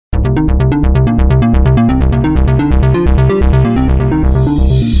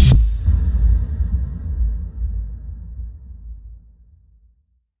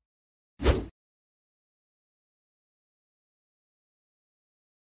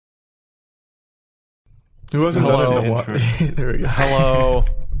Who hasn't done it in a while? There we go. Hello,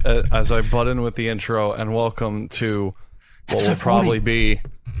 as I butt in with the intro, and welcome to what will probably be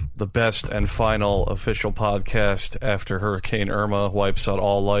the best and final official podcast after Hurricane Irma wipes out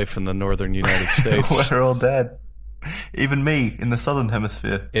all life in the northern United States. We're all dead. Even me in the southern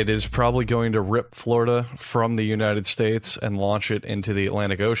hemisphere. It is probably going to rip Florida from the United States and launch it into the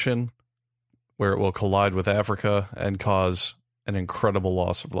Atlantic Ocean, where it will collide with Africa and cause an incredible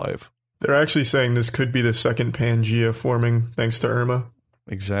loss of life. They're actually saying this could be the second Pangea forming thanks to Irma.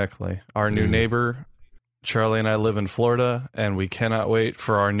 Exactly. Our new neighbor, Charlie and I live in Florida, and we cannot wait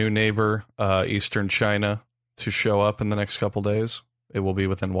for our new neighbor, Eastern China, to show up in the next couple days. It will be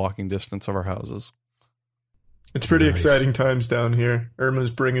within walking distance of our houses. It's pretty exciting times down here.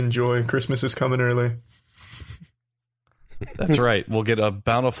 Irma's bringing joy. Christmas is coming early. That's right. We'll get a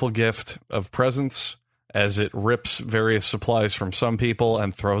bountiful gift of presents as it rips various supplies from some people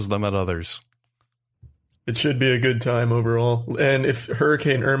and throws them at others. It should be a good time overall. And if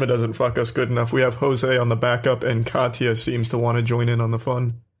Hurricane Irma doesn't fuck us good enough, we have Jose on the backup, and Katya seems to want to join in on the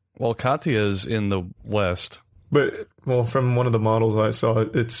fun. Well, Katya's in the west. But, well, from one of the models I saw,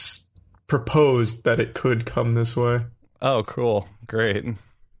 it's proposed that it could come this way. Oh, cool. Great.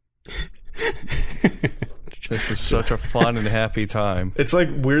 This is such a fun and happy time. It's like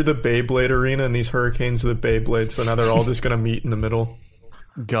we're the Beyblade arena and these hurricanes are the Beyblades, so now they're all just going to meet in the middle.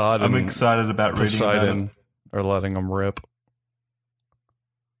 God, I'm excited about Poseidon are letting them rip.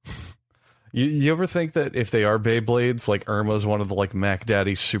 You ever think that if they are Beyblades, like Irma's one of the like Mac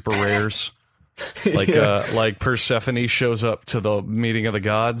Daddy super rares? Like like Persephone shows up to the meeting of the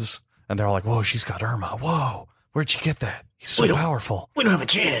gods and they're like, "Whoa, she's got Irma. Whoa, where'd you get that? He's so powerful. We don't have a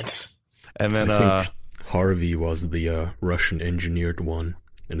chance." And then I think Harvey was the Russian engineered one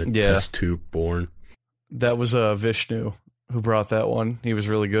in a test tube born. That was Vishnu who brought that one. He was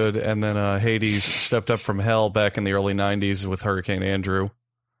really good. And then Hades stepped up from hell back in the early 90s with Hurricane Andrew.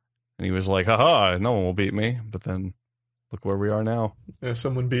 And he was like, haha, no one will beat me. But then look where we are now. Yeah,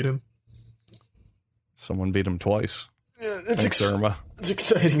 someone beat him. Someone beat him twice. Yeah, Irma. It's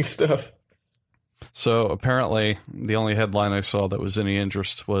exciting stuff. So apparently the only headline I saw that was any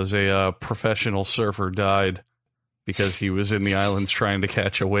interest was a professional surfer died because he was in the islands trying to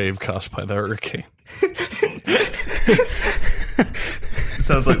catch a wave caused by the hurricane.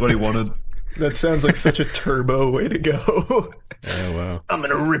 Sounds like what he wanted. That sounds like such a turbo way to go. Oh, wow. I'm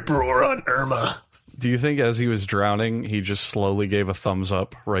going to rip roar on Irma. Do you think as he was drowning, he just slowly gave a thumbs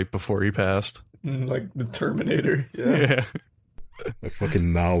up right before he passed? Like the Terminator. Yeah. Like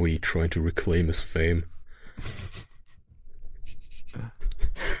fucking Maui trying to reclaim his fame.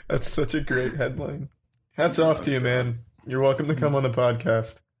 That's such a great headline. Hats off to you, man. You're welcome to come on the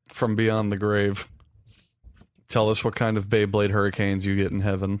podcast. From beyond the grave. Tell us what kind of Beyblade hurricanes you get in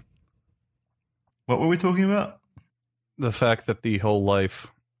heaven. What were we talking about? The fact that the whole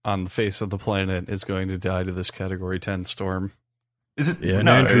life on the face of the planet is going to die to this Category 10 storm. Is it? Yeah, and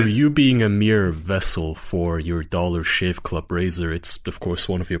no, Andrew, you being a mere vessel for your Dollar Shave Club razor, it's of course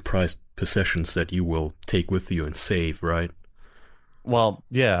one of your prized possessions that you will take with you and save, right? Well,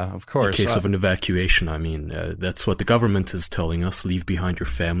 yeah, of course. In case of an evacuation, I mean, that's what the government is telling us. Leave behind your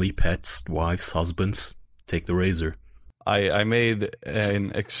family, pets, wives, husbands. Take the razor. I made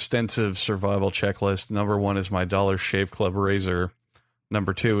an extensive survival checklist. Number 1 is my Dollar Shave Club razor.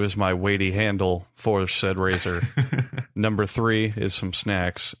 Number 2 is my weighty handle for said razor. Number 3 is some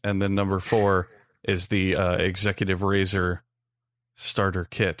snacks. And then number 4 is the Executive Razor Starter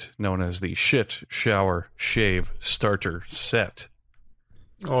Kit, known as the Shit, Shower, Shave, Starter Set.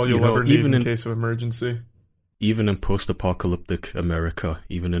 All you'll ever need in case of emergency. Even in post-apocalyptic America,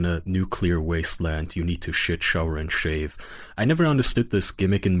 even in a nuclear wasteland, you need to shit, shower, and shave. I never understood this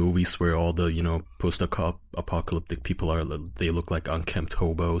gimmick in movies where all the, post-apocalyptic people they look like unkempt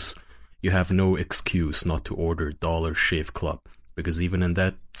hobos. You have no excuse not to order Dollar Shave Club, because even in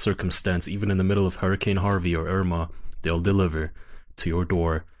that circumstance, even in the middle of Hurricane Harvey or Irma, they'll deliver to your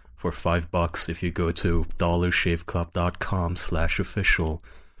door for $5 if you go to dollarshaveclub.com/official.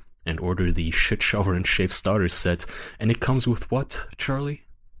 And order the Shit, Shower, and Shave Starter Set. And it comes with what, Charlie?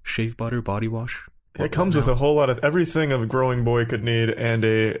 Shave butter, body wash? It comes with a whole lot of everything a growing boy could need and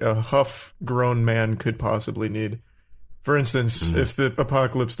a huff grown man could possibly need. For instance, if the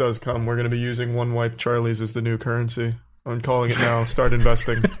apocalypse does come, we're going to be using One Wipe Charlies as the new currency. I'm calling it now. Start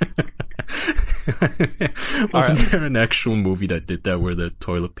investing. Wasn't there an actual movie that did that where the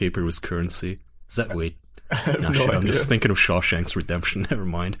toilet paper was currency? Is that wait? I have no idea. I'm just thinking of Shawshank's Redemption. Never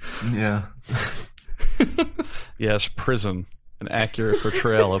mind. Yeah. Yes, Prison. An accurate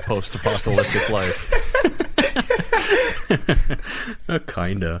portrayal of post-apocalyptic life.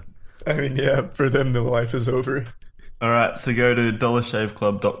 Kinda. I mean, yeah, for them, the life is over. All right, so go to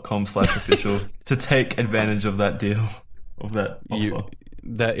dollarshaveclub.com/official to take advantage of that deal, of that offer.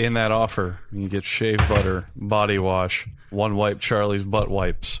 In that offer, you get shave butter, body wash, one wipe Charlie's butt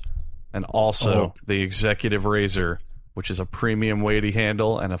wipes, and also the executive razor, which is a premium weighty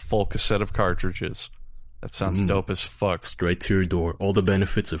handle and a full cassette of cartridges. That sounds dope as fuck. Straight to your door. All the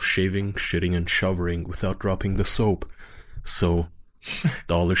benefits of shaving, shitting, and showering without dropping the soap. So,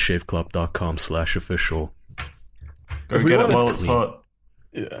 dollarshaveclub.com/official. Go get it while it's hot.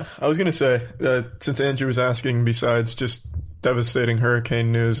 Yeah, I was gonna say, since Andrew was asking, besides just devastating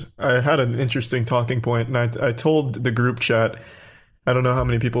hurricane news, I had an interesting talking point, and I told the group chat. I don't know how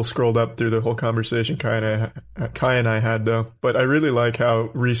many people scrolled up through the whole conversation Kai and I had, though. But I really like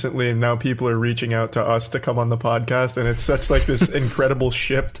how recently now people are reaching out to us to come on the podcast, and it's such like this incredible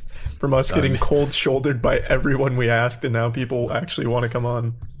shift from us getting cold-shouldered by everyone we asked, and now people actually want to come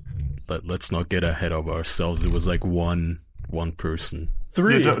on. Let's not get ahead of ourselves. It was like one person.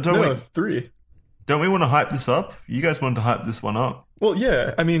 Three. Yeah, Three. Don't we want to hype this up? You guys wanted to hype this one up. Well,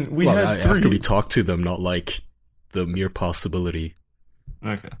 yeah. I mean, we had three. After we talked to them, not like the mere possibility.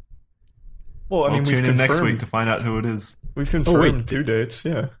 Okay. Well, I mean, we'll tune in next week to find out who it is. We've confirmed 2 dates,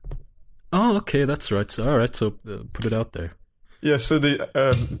 yeah. Oh, okay, that's right. So, all right, so put it out there. Yeah, so the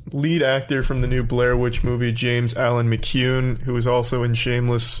lead actor from the new Blair Witch movie, James Allen McCune, who is also in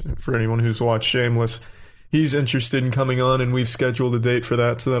Shameless, for anyone who's watched Shameless, he's interested in coming on, and we've scheduled a date for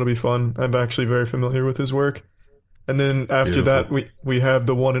that, so that'll be fun. I'm actually very familiar with his work. And then after that, we have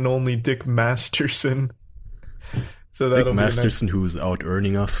the one and only Dick Masterson. So Dick Masterson, who's out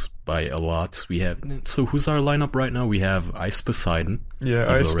earning us by a lot. So who's our lineup right now? We have Ice Poseidon.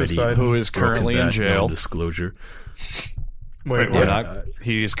 Yeah, Ice Poseidon, who is currently in jail. Disclosure. Wait,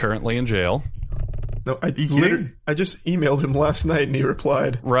 he's currently in jail. No, I just emailed him last night and he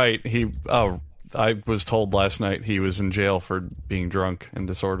replied. Right, I was told last night he was in jail for being drunk and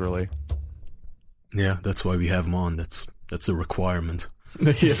disorderly. Yeah, that's why we have him on. That's a requirement.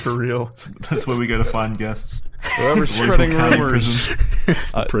 Yeah, for real. That's where we go to find guests. Whoever's spreading rumors.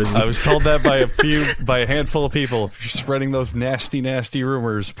 I was told that by a handful of people. If you're spreading those nasty, nasty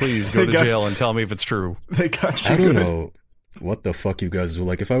rumors, please go to jail and tell me if it's true. They got you. I don't know what the fuck you guys do.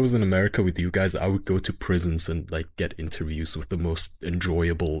 Like, if I was in America with you guys, I would go to prisons and like get interviews with the most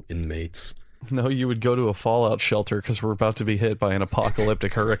enjoyable inmates. No, you would go to a fallout shelter because we're about to be hit by an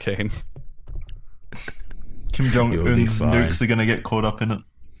apocalyptic hurricane. Kim Jong-un's nukes are going to get caught up in it.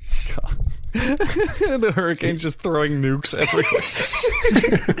 God. The hurricane's just throwing nukes everywhere.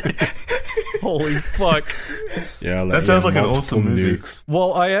 Holy fuck. Yeah, that sounds like an awesome movie. Nukes.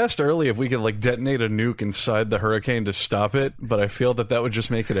 Well, I asked earlier if we could like detonate a nuke inside the hurricane to stop it, but I feel that would just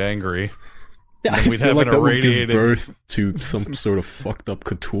make it angry. Yeah, I feel like that would give birth to some sort of fucked up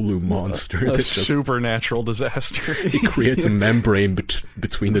Cthulhu monster. A supernatural disaster. It creates a membrane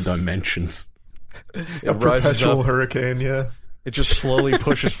between the dimensions. A perpetual hurricane, yeah. It just slowly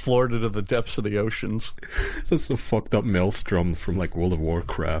pushes Florida to the depths of the oceans. It's a fucked up maelstrom from like World of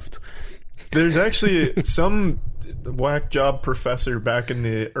Warcraft. There's actually some whack job professor back in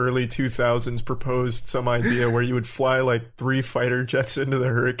the early 2000s proposed some idea where you would fly like 3 fighter jets into the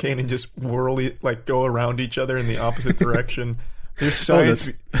hurricane and just go around each other in the opposite direction. There's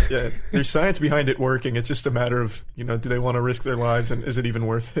science, there's science behind it working. It's just a matter of, do they want to risk their lives and is it even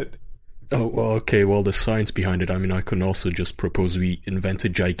worth it? Oh, well, okay, well, the science behind it, I mean, I can also just propose we invent a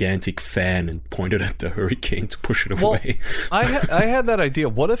gigantic fan and point it at the hurricane to push it away. I had that idea.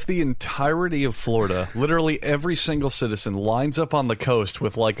 What if the entirety of Florida, literally every single citizen, lines up on the coast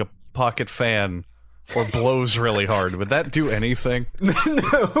with, like, a pocket fan or blows really hard? Would that do anything?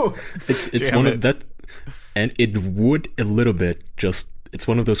 No. It's one of that, and it would a little bit, just, it's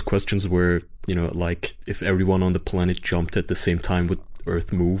one of those questions where, like, if everyone on the planet jumped at the same time, would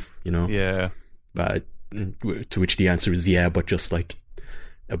Earth move, Yeah. But to which the answer is yeah, but just like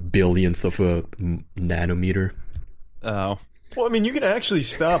a billionth of a nanometer. Oh. Well, I mean, you can actually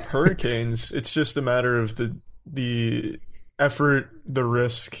stop hurricanes. It's just a matter of the effort, the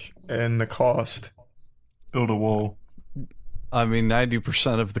risk, and the cost. Build a wall. I mean,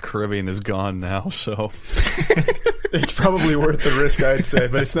 90% of the Caribbean is gone now, so... It's probably worth the risk, I'd say,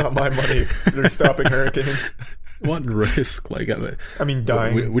 but it's not my money. They're stopping hurricanes. What risk? Like, I mean,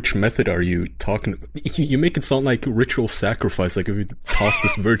 dying. Which method are you talking? You make it sound like ritual sacrifice. Like if you toss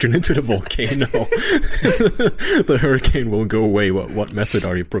this virgin into the volcano, the hurricane will go away. What method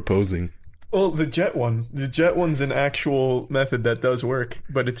are you proposing? Well, the jet one. The jet one's an actual method that does work,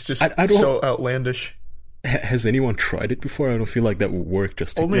 but it's just so outlandish. Has anyone tried it before? I don't feel like that would work.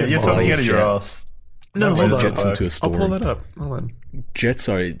 Just you're talking out of your ass. No, hold on. jets into a I'll storm. pull that up. Hold on. Jets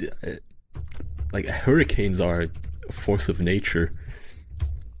are like hurricanes are a force of nature.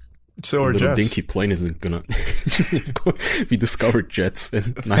 So are Little jets. dinky plane isn't gonna. We discovered jets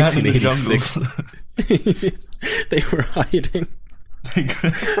in Found in the 1986. jungles. They were hiding.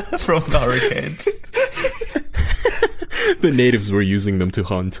 From the hurricanes. The natives were using them to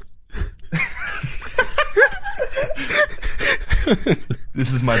hunt.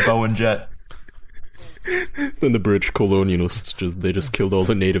 This is my bow and jet. Then the British colonialists just killed all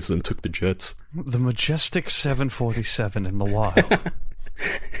the natives and took the jets. The majestic 747 in the wild.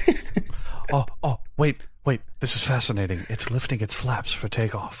 Wait. This is fascinating. It's lifting its flaps for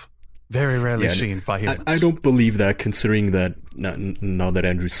takeoff. Very rarely seen by humans. I don't believe that, considering that now that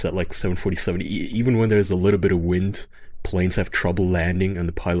Andrew said like 747, even when there's a little bit of wind, planes have trouble landing, and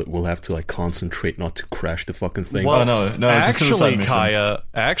the pilot will have to like concentrate not to crash the fucking thing. Well, no, it's a suicide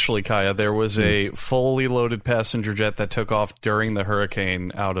mission. Kaya, there was a fully loaded passenger jet that took off during the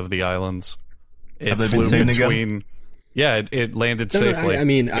hurricane out of the islands. Have they been seen again? Yeah, it landed safely.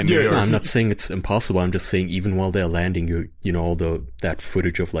 I'm not saying it's impossible. I'm just saying even while they're landing, you know all that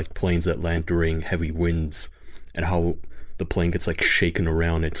footage of like planes that land during heavy winds and how the plane gets like shaken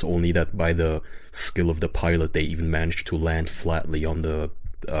around. It's only that by the skill of the pilot they even managed to land flatly on the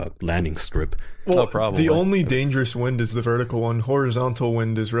landing strip. Well, probably. The only dangerous wind is the vertical one. Horizontal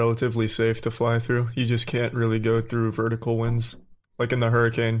wind is relatively safe to fly through. You just can't really go through vertical winds, like in the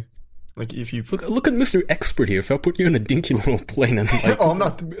hurricane. Like if you look at Mr. Expert here. If I put you in a dinky little plane and like, I'm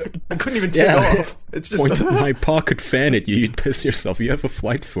not. I couldn't even take off. It's just point my pocket fan at you, you'd piss yourself. You have a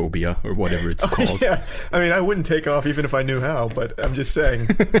flight phobia or whatever it's called. Yeah, I mean, I wouldn't take off even if I knew how. But I'm just saying,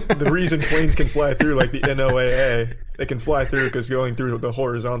 the reason planes can fly through, like the NOAA, they can fly through because going through the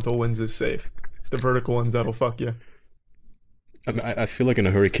horizontal winds is safe. It's the vertical ones that'll fuck you. I feel like in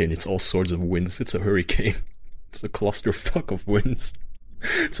a hurricane, it's all sorts of winds. It's a hurricane. It's a clusterfuck of winds.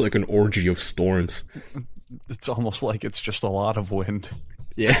 It's like an orgy of storms. It's almost like it's just a lot of wind.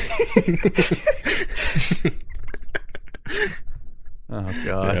 Yeah. Oh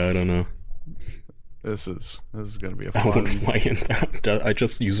god. Yeah, I don't know. This is gonna be a I fun. won't fly in that. I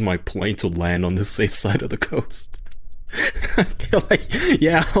just use my plane to land on the safe side of the coast. I feel like,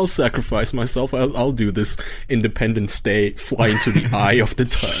 yeah, I'll sacrifice myself. I'll do this Independence Day, fly into the eye of the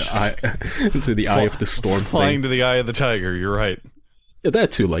eye of the storm. Flying to the eye of the tiger. You're right. Yeah,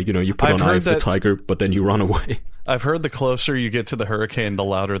 that too. Like, you know, you put on Eye of the Tiger, but then you run away. I've heard the closer you get to the hurricane, the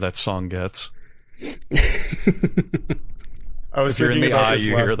louder that song gets. I was If you're in thinking the about eye, this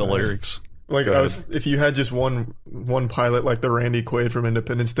you hear last the night. lyrics. Like if you had just one pilot like the Randy Quaid from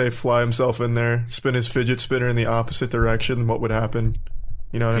Independence Day fly himself in there, spin his fidget spinner in the opposite direction, what would happen?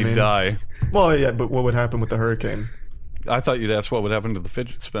 You know what I mean? He'd die. Well, yeah, but what would happen with the hurricane? I thought you'd ask what would happen to the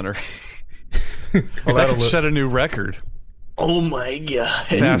fidget spinner. Well, That could set a new record. Oh my god!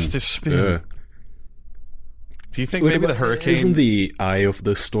 Fastest spin. Do you think maybe the hurricane... Isn't the eye of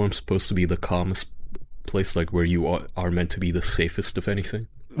the storm supposed to be the calmest place, like where you are meant to be the safest, if anything?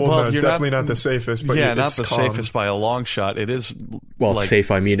 Well, no, you're definitely not the safest. But yeah, it's not the calm. safest by a long shot. It is... Well, like, safe,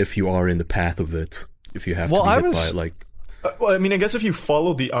 I mean, if you are in the path of it. If you have to be hit by it, like... well, I mean, I guess if you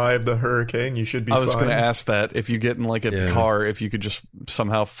follow the eye of the hurricane, you should be fine. I was going to ask that. If you get in like a car, if you could just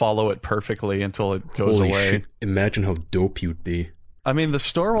somehow follow it perfectly until it goes Holy away. Shit. Imagine how dope you'd be. I mean, the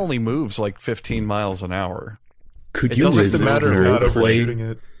storm only moves like 15 miles an hour. Could It you doesn't It's a resist matter of not overshooting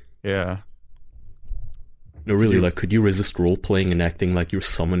role-playing? it. Yeah. No, really, like, could you resist role-playing and acting like you're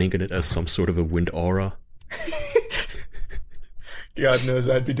summoning it as some sort of a wind aura? God knows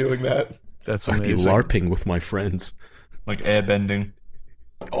I'd be doing that. That's I'd amazing. be LARPing with my friends. Like airbending.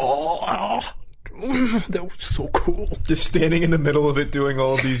 That was so cool. Just standing in the middle of it doing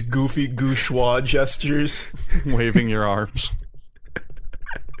all these goofy gauchois gestures. Waving your arms.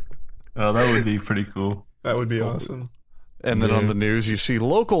 Oh, that would be pretty cool. That would be awesome. And then on the news, you see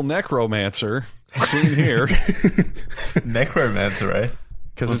local necromancer seen here. Necromancer, eh?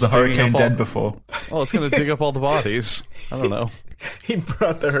 Because Was the hurricane dead before? Oh, it's going to dig up all the bodies. I don't know. He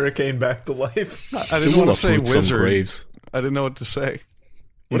brought the hurricane back to life. I didn't want to say Some wizard. graves. I didn't know what to say.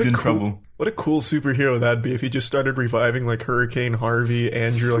 He's in cool, trouble. What a cool superhero that'd be if he just started reviving like Hurricane Harvey,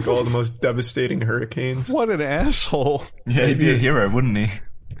 Andrew, like all the most devastating hurricanes. What an asshole. Yeah, he'd be a hero, wouldn't he?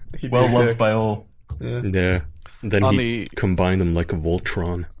 He'd be Well a loved dick. by all. Yeah. Yeah. And then On he combined them like a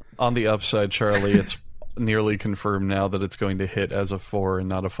Voltron. On the upside, Charlie, it's nearly confirmed now that it's going to hit as a 4 and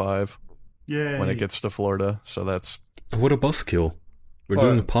not a 5 Yeah. when it gets to Florida. So that's... What a buzzkill. We're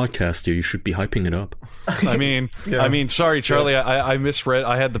doing a podcast here. You should be hyping it up. I mean, Yeah. Sorry, Charlie, I misread.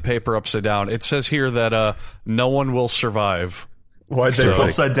 I had the paper upside down. It says here that no one will survive. Why'd they If it was put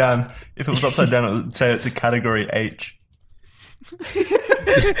upside down, it would say it's a category H.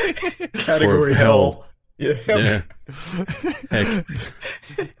 category For hell? Yeah. Heck,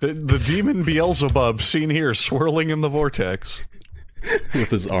 The demon Beelzebub seen here swirling in the vortex, with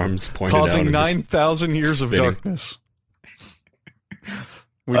his arms pointed out. causing and just 9,000 years of spinning. darkness.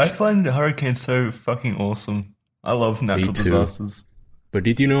 I find hurricanes so fucking awesome. I love natural too. disasters. But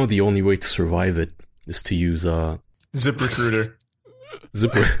did you know the only way to survive it is to use ZipRecruiter.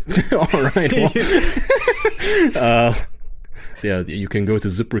 Zipper? Alright, well, yeah, you can go to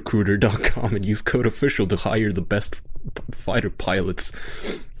ZipRecruiter.com and use code official to hire the best fighter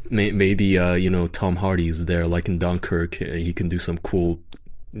pilots. Maybe Tom Hardy's there, like in Dunkirk. He can do some cool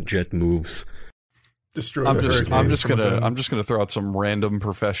jet moves. Destroy I'm the just hurricane. I'm just gonna throw out some random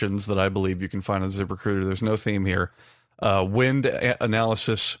professions that I believe you can find on ZipRecruiter. There's no theme here. Wind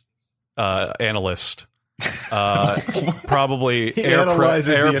analysis analyst. Probably He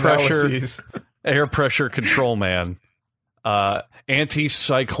analyzes the analyses. air pressure control man.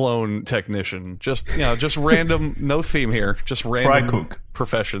 Anti-cyclone technician. Just random, no theme here. Just random Fry cook.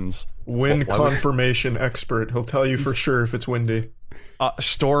 professions. Wind Why would- confirmation expert. He'll tell you for sure if it's windy.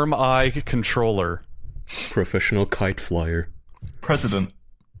 Storm eye controller. Professional kite flyer. President.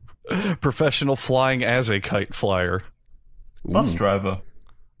 Professional flying as a kite flyer. Bus driver.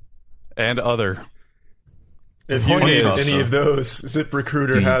 And other. If you point need is- any of those,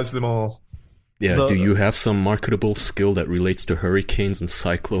 ZipRecruiter has them all. Yeah, The- do you have some marketable skill that relates to hurricanes and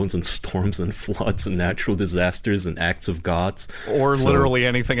cyclones and storms and floods and natural disasters and acts of gods? Or So- literally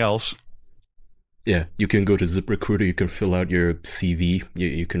anything else. Yeah, you can go to ZipRecruiter, you can fill out your CV,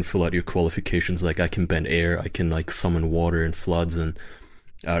 you can fill out your qualifications, like I can bend air, I can like summon water and floods and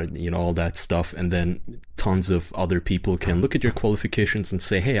all that stuff, and then tons of other people can look at your qualifications and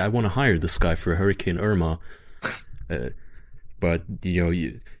say, hey, I want to hire this guy for Hurricane Irma. But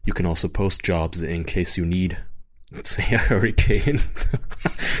you can also post jobs in case you need, say, a hurricane.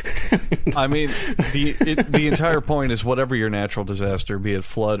 I mean, the entire point is whatever your natural disaster, be it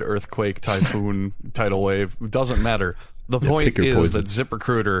flood, earthquake, typhoon, tidal wave, doesn't matter. The point pick your is poison. that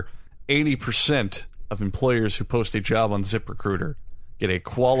ZipRecruiter, 80% of employers who post a job on ZipRecruiter get a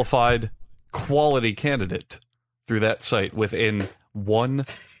qualified, quality candidate through that site within 1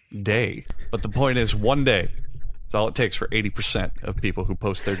 day. But the point is 1 day. It's all it takes for 80% of people who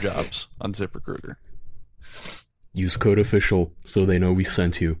post their jobs on ZipRecruiter. Use code official so they know we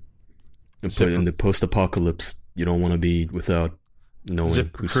sent you. And put in the post-apocalypse, you don't want to be without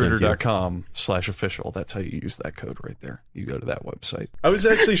knowing who sent you. ZipRecruiter.com/official. That's how you use that code right there. You go to that website. I was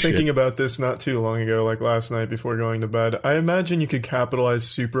actually thinking about this not too long ago, like last night before going to bed. I imagine you could capitalize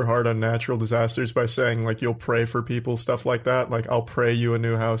super hard on natural disasters by saying, like, you'll pray for people, stuff like that. Like, I'll pray you a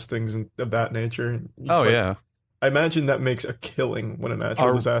new house, things of that nature. Oh, Like, yeah. I imagine that makes a killing when a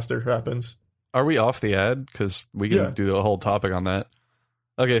natural disaster happens. Are we off the ad? Because we can Yeah. do the whole topic on that.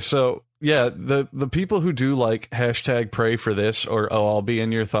 Okay, so yeah, the people who do like hashtag pray for this or I'll be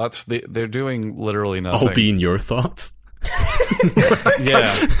in your thoughts, they're doing literally nothing. I'll be in your thoughts?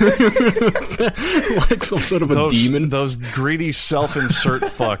 Yeah, Like some sort of a demon? Those greedy self-insert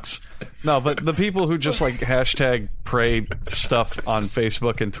fucks. No, but the people who just like hashtag pray stuff on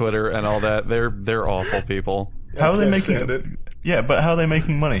Facebook and Twitter and all that, they're awful people. How are they Can't stand making? it. Yeah, but how are they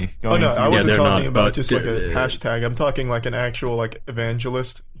making money? Oh no, I wasn't they're talking not, about but, just like a hashtag. I'm talking like an actual like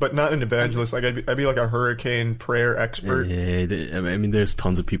evangelist, but not an evangelist. Like I'd be like a hurricane prayer expert. I mean, there's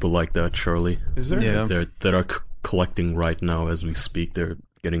tons of people like that, Charlie. Is there? Yeah. That are collecting right now as we speak. They're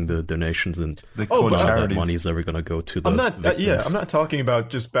getting the donations, and They Oh, call but none of that charities. money is ever going to go to the I'm not. Yeah, victims. I'm not talking about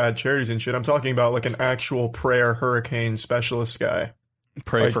just bad charities and shit. I'm talking about like an actual prayer hurricane specialist guy.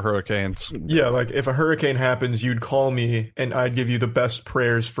 Pray Like- for hurricanes. Yeah, like if a hurricane happens, you'd call me and I'd give you the best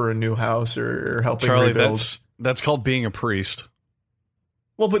prayers for a new house or helping Charlie, rebuild. that's called being a priest.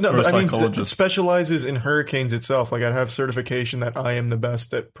 Well, but no, Or a but I mean, it psychologist. specializes in hurricanes itself. Like I'd have certification that I am the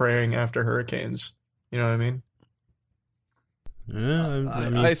best at praying after hurricanes. You know what I mean? Yeah, I mean, I I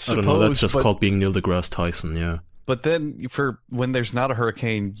don't know. suppose, That's just but- called being Neil deGrasse Tyson. Yeah. But then, for when there's not a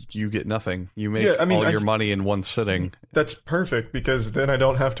hurricane, you get nothing. You make Yeah, I mean, all I your j- money in one sitting. That's perfect because then I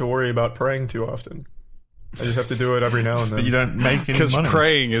don't have to worry about praying too often. I just have to do it every now and But you then. don't make any Because money.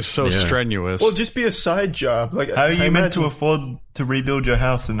 praying is so Yeah. strenuous. Well, just be a side job. Like How are you I meant to imagine- afford to rebuild your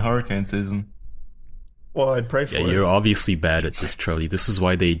house in hurricane season? Well, I'd pray for Yeah, it. you're obviously bad at this, Charlie. This is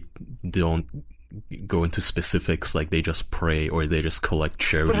why they don't go into specifics, like they just pray or they just collect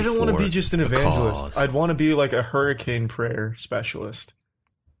charity. But I don't want to for be just an a evangelist. cause. I'd want to be like a hurricane prayer specialist.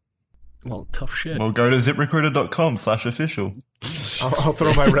 Well, tough shit. Well, go to ziprecruiter.com/official. I'll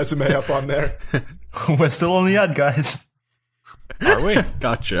throw my resume up on there. We're still on the ad, guys. Are we?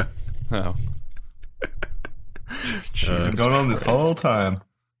 Gotcha. Oh. It's been going on this whole time.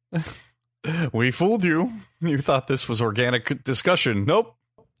 We fooled you. You thought this was organic discussion. Nope.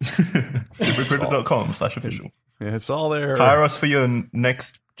 ZipRecruiter.com/official. It's all there. Hire us for your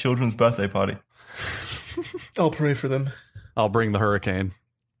next children's birthday party. I'll pray for them. I'll bring the hurricane.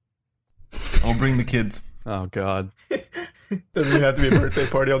 I'll bring the kids. Oh, God. Doesn't even have to be a birthday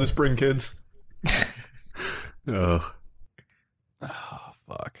party. I'll just bring kids. Ugh. Oh,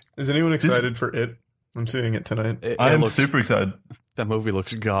 fuck. Is anyone excited for it? I'm seeing it tonight. I am super excited. That movie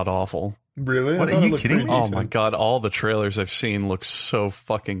looks god-awful. Really? What, I thought are it you looked kidding pretty me? Oh, decent. my God. All the trailers I've seen look so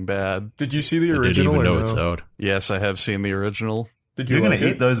fucking bad. Did you see the I didn't original even or know no? it's out. Yes, I have seen the original. Did you You're like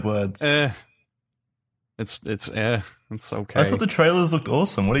gonna it? eat those words. It's okay. I thought the trailers looked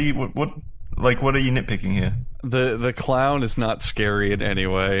awesome. What are you nitpicking here? The clown is not scary in any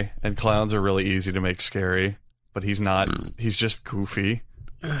way, and clowns are really easy to make scary, but he's not. He's just goofy.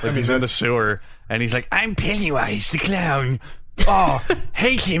 Like he's in the sewer, and he's like, "I'm Pennywise the clown. Oh,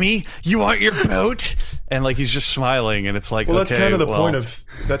 hey Kimmy, you want your boat?" And like he's just smiling, and it's like, Well, okay, that's kind of the well, point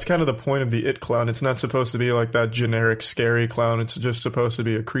of the It clown. It's not supposed to be like that generic scary clown. It's just supposed to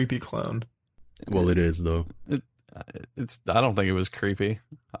be a creepy clown. Well, it is though. It's. I don't think it was creepy.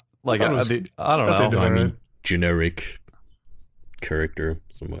 Like I thought it was- don't thought they know. did No, I mean Alright. generic character.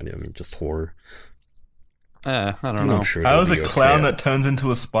 Somebody. I mean, just horror. I don't I'm know. not sure. I that'll was a be clown okay. that turns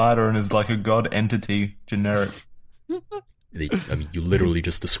into a spider and is like a god entity, generic. I mean, you literally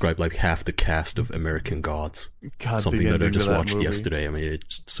just described like half the cast of American Gods. God, Something the that I ending to just that watched movie. yesterday. I mean,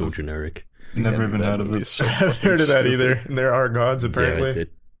 it's so generic. Never even That heard of movie it. is so I haven't heard of that fucking either. stupid. And there are gods apparently.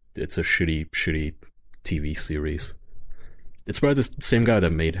 Yeah, it's a shitty TV series. It's by the same guy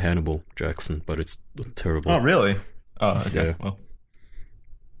that made Hannibal Jackson, but it's terrible. Oh, really? Oh, okay. Yeah. Well,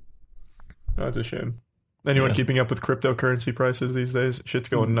 Oh, that's a shame. Anyone Yeah. keeping up with cryptocurrency prices these days? Shit's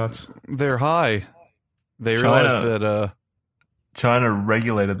going nuts. They're high. They China- realized that. China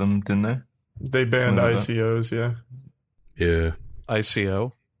regulated them, didn't they? They banned Something like that. ICOs. Yeah, Yeah.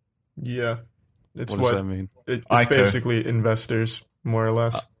 ICO. yeah. It's What does that mean? it's ICO. basically investors, more or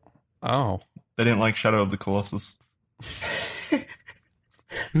less. Oh, They didn't like Shadow of the Colossus.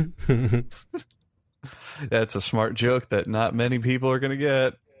 that's a smart joke that not many people are gonna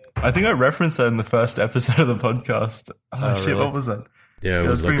get. I think I referenced that in the first episode of the podcast. Oh, shit, really? what was that? Yeah, it Yeah, was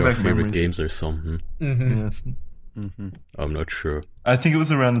let's like bring our back favorite memories. games or something. Mm-hmm. Yes. Mm-hmm. I'm not sure. I think it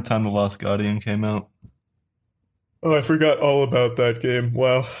was around the time The Last Guardian came out. Oh, I forgot all about that game.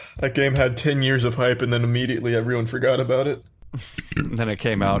 Wow, that game had 10 years of hype, and then immediately everyone forgot about it. Then it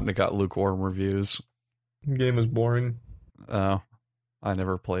came out and it got lukewarm reviews. The game was boring. Oh, I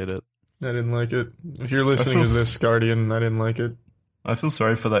never played it. I didn't like it. If you're listening feel to this, Guardian, I didn't like it. I feel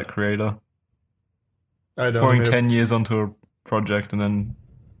sorry for that creator. I don't. Pouring It- 10 years onto a project and then...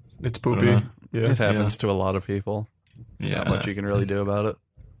 It's I poopy. don't Yeah. It happens to a lot of people. There's Yeah. not much you can really do about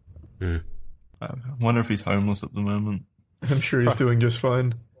it. I wonder if he's homeless at the moment. I'm sure he's doing just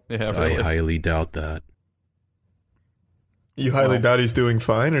fine. Yeah, I really. highly doubt that. You highly Well- doubt he's doing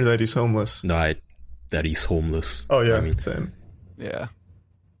fine or that he's homeless? No, that he's homeless. Oh, yeah, I mean, same. Yeah,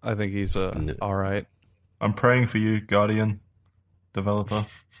 I think he's No. all right. I'm praying for you, Guardian developer.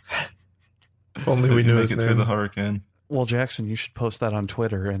 If only Hope we you knew make his it through name. the hurricane. Well, Jackson, you should post that on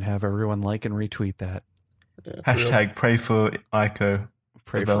Twitter and have everyone like and retweet that. Yeah, for real. Hashtag pray for Ico.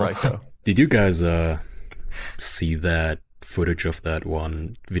 Pray Developer. for Ico. Did you guys see that footage of that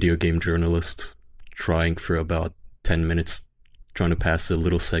one video game journalist trying for about 10 minutes, trying to pass a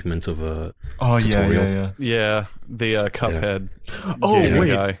little segment of a Oh, Tutorial. yeah. Yeah, the Cuphead. Oh, gaming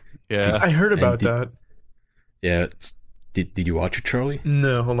wait. guy. Yeah, I heard about did- that. yeah. Did you watch it, Charlie?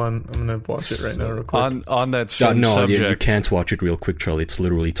 No, hold on. I'm going to watch it right now real quick. on that same No, subject. you can't watch it real quick, Charlie. It's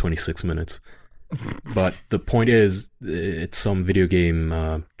literally 26 minutes. But the point is, it's some video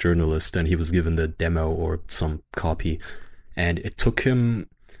game journalist, and he was given the demo or some copy, and it took him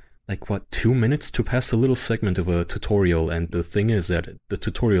 2 minutes to pass a little segment of a tutorial. And the thing is that the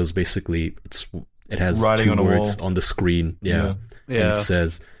tutorial is basically it has Writing 2 on a words wall. on the screen, and Yeah. it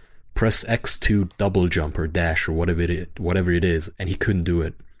says press X to double jump or dash or whatever it is, and he couldn't do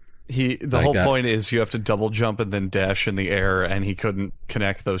it. The Like whole that. point is you have to double jump and then dash in the air, and he couldn't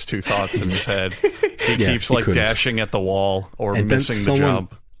connect those two thoughts in his head. He Yeah, keeps he couldn't. dashing at the wall or And then missing the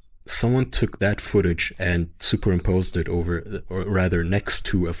jump. Someone took that footage and superimposed it over, or rather next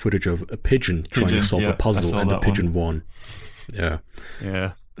to a footage of a pigeon trying to Pigeon, solve yeah, a puzzle, I saw and the that pigeon won. Yeah.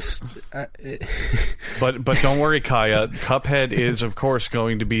 Yeah. S- But don't worry, Kaya. Cuphead is, of course,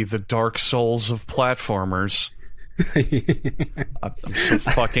 going to be the Dark Souls of platformers. I'm so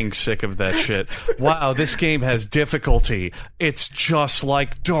fucking sick of that shit. Wow, this game has difficulty. It's just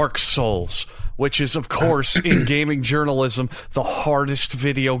like Dark Souls, which is, of course, in gaming journalism, the hardest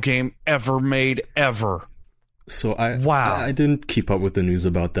video game ever made, ever. So I didn't keep up with the news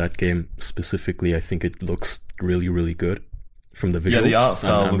about that game specifically. I think it looks really, really good from the visuals. Yeah, the art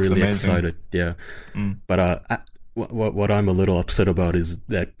style I'm looks really amazing. excited. Yeah, but what I'm a little upset about is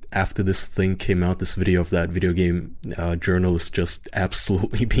that after this thing came out, this video of that video game journalist just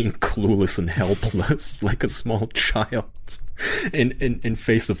absolutely being clueless and helpless, like a small child, in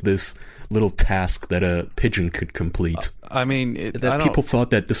face of this little task that a pigeon could complete. I mean, People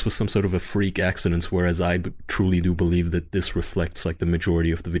thought that this was some sort of a freak accident, whereas I truly do believe that this reflects like the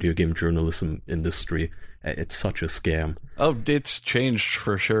majority of the video game journalism industry. It's such a scam. Oh, it's changed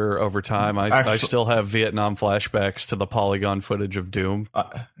for sure over time. I still have Vietnam flashbacks to the polygon footage of Doom.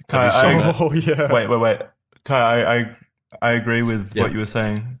 Yeah. Wait. Kai, I agree with what you were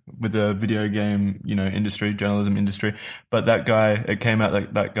saying with the video game, industry, journalism industry. But that guy, it came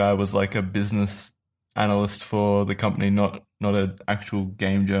out that guy was like a business analyst for the company, not an actual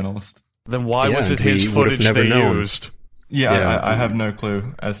game journalist. Then why was it his footage they used? Yeah, I have no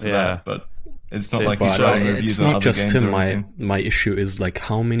clue as to that, but it's not like he's writing reviews it's on not other just games him. or anything. My issue is like,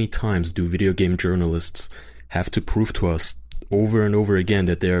 how many times do video game journalists have to prove to us over and over again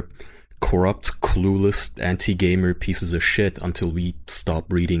that they're corrupt, clueless, anti-gamer pieces of shit until we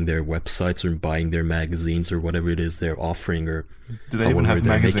stop reading their websites or buying their magazines or whatever it is they're offering, or do they even have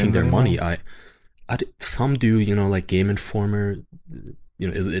they're magazines making their anymore? money? Some do, like Game Informer.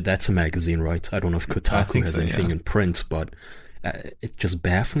 That's a magazine, right? I don't know if Kotaku has anything in print, but it's just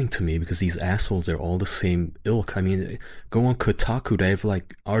baffling to me because these assholes are all the same ilk. I mean, go on Kotaku, they have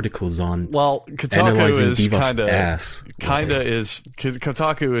like articles on Kotaku is ass.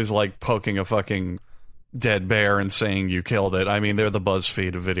 Kotaku is like poking a fucking dead bear and saying you killed it. I mean, they're the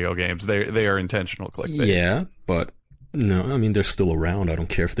BuzzFeed of video games. They are intentional clickbait. Yeah, but no, I mean, they're still around. I don't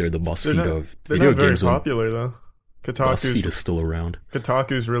care if they're the BuzzFeed of they're video not very games. Popular though. BuzzFeed is still around.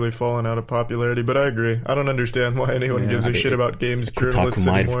 Kotaku's really fallen out of popularity, but I agree. I don't understand why anyone gives a shit about games journalists Kotaku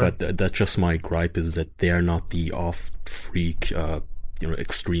might, anymore. but that's just my gripe, is that they are not the off-freak,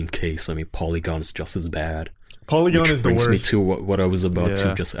 extreme case. I mean, Polygon is just as bad. Polygon is the worst. Brings me to what I was about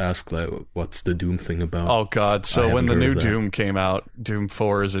to just ask, like, what's the Doom thing about? Oh god, so when the new Doom came out, Doom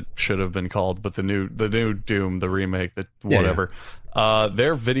 4 as it should have been called, but the new Doom, the remake,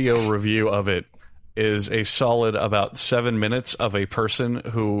 their video review of it is a solid about 7 minutes of a person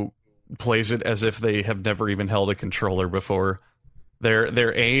who plays it as if they have never even held a controller before.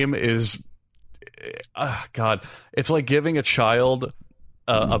 Their aim is god, it's like giving a child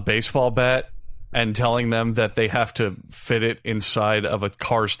a baseball bat and telling them that they have to fit it inside of a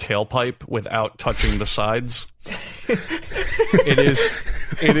car's tailpipe without touching the sides.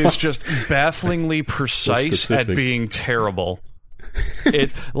 It is just bafflingly precise at being terrible.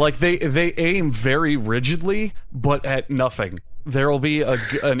 It like they aim very rigidly, but at nothing. There will be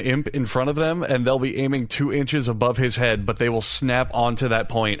an imp in front of them, and they'll be aiming 2 inches above his head, but they will snap onto that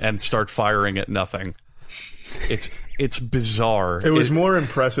point and start firing at nothing. It's bizarre. It was more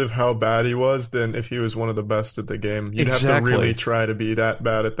impressive how bad he was than if he was one of the best at the game. You'd have to really try to be that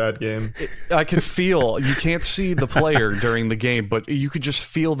bad at that game. I could feel, you can't see the player during the game, but you could just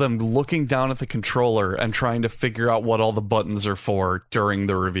feel them looking down at the controller and trying to figure out what all the buttons are for during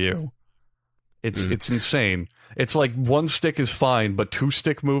the review. It's insane. It's like one stick is fine, but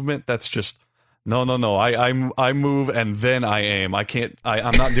 2-stick movement, that's just... No. I move and then I aim. I can't.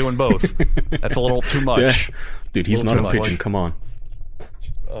 I'm not doing both. That's a little too much. Dude, he's not a pigeon. Come on.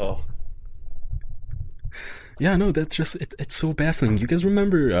 Oh. Yeah, no, that's just it's so baffling. You guys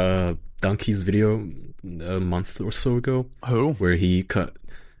remember Donkey's video a month or so ago? Who? Where he cut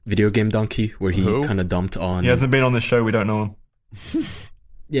Video Game Donkey, where he kind of dumped on. He hasn't been on the show. We don't know him.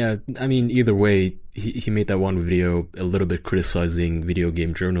 Yeah, I mean, either way, he made that one video a little bit criticizing video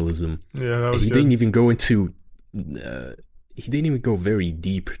game journalism. Yeah, that was he good. didn't even go into... he didn't even go very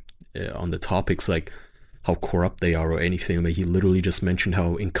deep on the topics, like how corrupt they are or anything. I mean, he literally just mentioned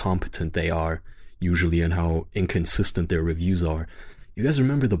how incompetent they are, usually, and how inconsistent their reviews are. You guys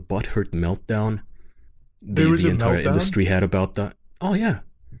remember the butthurt meltdown the entire industry had about that? Oh, yeah.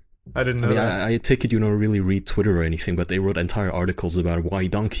 I didn't know that. I take it you don't really read Twitter or anything, but they wrote entire articles about why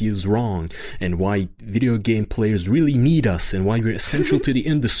Donkey is wrong, and why video game players really need us, and why we're essential to the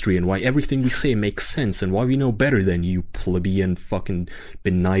industry, and why everything we say makes sense, and why we know better than you plebeian fucking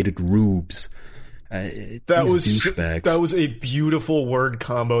benighted rubes. That was a beautiful word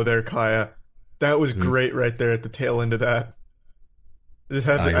combo there, Kaya. That was great right there at the tail end of that. I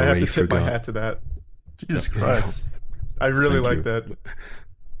have to tip my hat to that. Jesus Christ. I really Thank like you. that.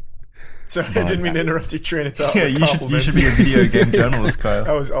 Sorry, I didn't mean to interrupt your train of thought. Yeah, with you should compliments. be a video game journalist, Kyle.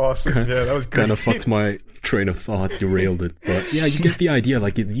 That was awesome. Yeah, that was great. Kind of fucked my train of thought, derailed it. But yeah, you get the idea.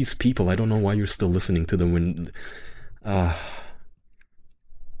 Like, these people, I don't know why you're still listening to them when...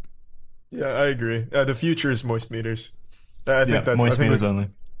 Yeah, I agree. The future is moist meters. I think that's... moist I think meters only.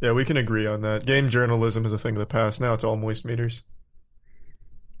 Yeah, we can agree on that. Game journalism is a thing of the past. Now it's all moist meters.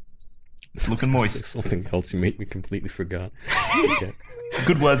 It's looking moist. Something else you made me completely forgot. Okay.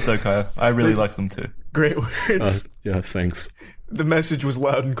 Good words, though, Kyle. I really like them, too. Great words. Yeah, thanks. The message was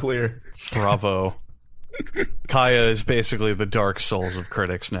loud and clear. Bravo. Kaya is basically the Dark Souls of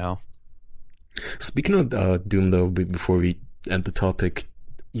critics now. Speaking of Doom, though, before we end the topic,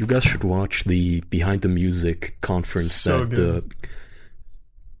 you guys should watch the Behind the Music conference. So good.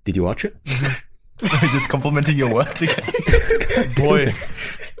 Did you watch it? Just complimenting your words again. Boy.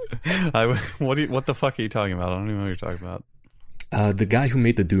 What the fuck are you talking about? I don't even know what you're talking about. The guy who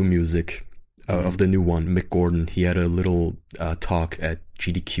made the Doom music of the new one, Mick Gordon, he had a little talk at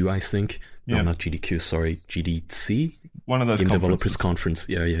GDQ, I think. Yeah. No, not GDQ, sorry, GDC? One of those Game conferences. Developers Conference.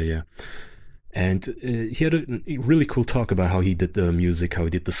 Yeah. And he had a really cool talk about how he did the music, how he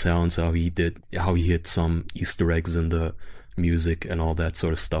did the sounds, how he hit some Easter eggs in the music and all that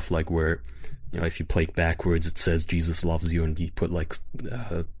sort of stuff, like where, if you play it backwards, it says Jesus loves you, and he put like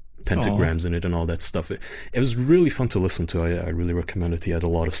pentagrams in it and all that stuff. It was really fun to listen to. I really recommend it. He had a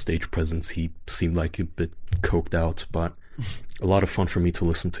lot of stage presence. He seemed like a bit coked out, but a lot of fun for me to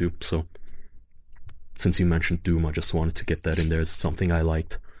listen to. So since you mentioned Doom, I just wanted to get that in there as something I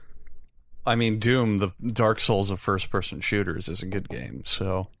liked. I mean, Doom, the Dark Souls of first-person shooters, is a good game,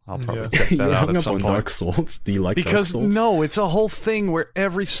 so I'll probably Yeah. check that You out hung at up some on point. Dark Souls. Do you like Dark Because, Souls? no, it's a whole thing where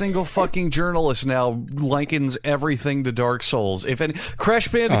every single fucking journalist now likens everything to Dark Souls. Crash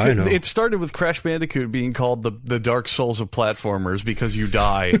Bandicoot, know. it started with Crash Bandicoot being called the Dark Souls of platformers because you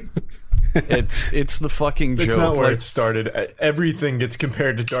die. It's the fucking joke. It's not where Like, it started. Everything gets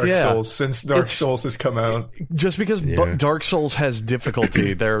compared to Dark Yeah. Souls since Dark It's- Souls has come out. just because Yeah. Dark Souls has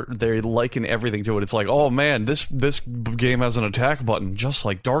difficulty, they liken everything to it. It's like, oh man, this game has an attack button just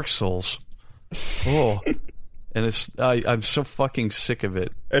like Dark Souls. Oh, and I'm so fucking sick of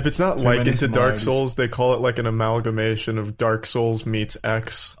it. If it's not Too many likened to Dark similarities. Souls, they call it like an amalgamation of Dark Souls meets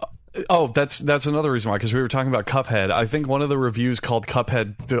X. Oh, that's another reason why, because we were talking about Cuphead. I think one of the reviews called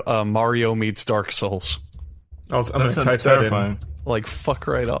Cuphead Mario meets Dark Souls. I'm That going to sounds type terrifying. Like, fuck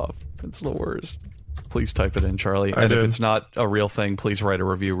right off. It's the worst. Please type it in, Charlie. I And if did. it's not a real thing, please write a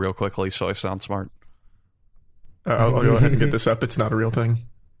review real quickly so I sound smart. I'll go ahead and get this up. It's not a real thing.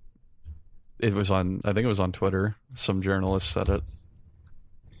 I think it was on Twitter. Some journalist said it.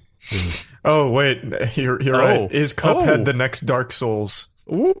 Oh, wait. You're Oh. right. Is Cuphead Oh. the next Dark Souls?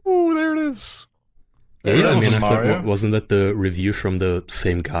 Ooh, there it is. Yeah, There I is mean, I Mario. thought, wasn't that the review from the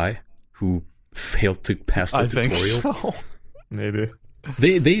same guy who failed to pass the I think tutorial? so. Maybe.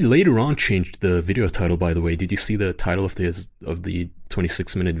 They later on changed the video title, by the way. Did you see the title of the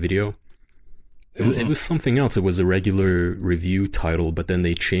 26-minute video? It was something else. It was a regular review title, but then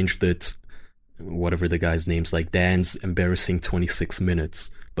they changed it, whatever the guy's name's, like Dan's Embarrassing 26 Minutes.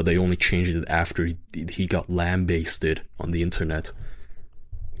 But they only changed it after he got lambasted on the internet.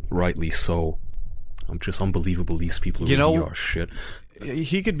 Rightly so. I'm just unbelievable. These people really are shit.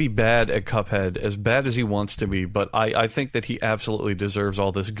 He could be bad at Cuphead, as bad as he wants to be, but I think that he absolutely deserves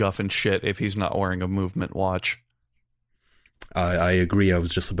all this guff and shit if he's not wearing a movement watch. I agree. I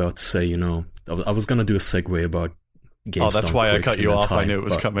was just about to say, I was going to do a segue about games. Oh, that's why I cut you off. I knew it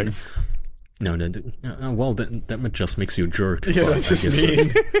was coming. No, well, that just makes you a jerk. Yeah, but that's I just guess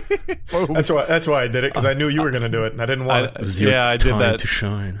mean. That's why I did it, because I knew you were going to do it, and I didn't want it. it was your I did time that. to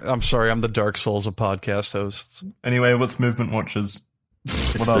shine. I'm sorry, I'm the Dark Souls of podcast hosts. Anyway, what's Movement Watches?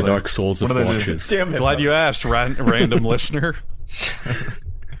 It's are the they? Dark Souls of What do they do? watches. Damn it. Glad you asked, random listener.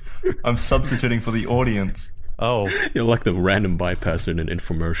 I'm substituting for the audience. Oh, You're like the random bypasser in an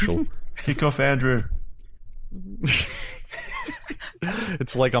infomercial. Kick off, Andrew.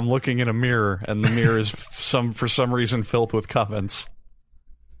 it's like I'm looking in a mirror, and the mirror is for some reason filled with comments.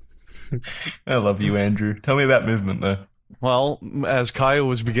 I love you, Andrew. Tell me about Movement, though. Well, as Kyle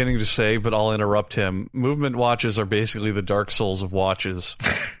was beginning to say, but I'll interrupt him, movement watches are basically the Dark Souls of watches.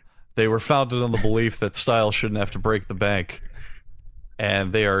 They were founded on the belief that style shouldn't have to break the bank.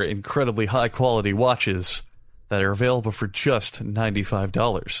 And they are incredibly high-quality watches that are available for just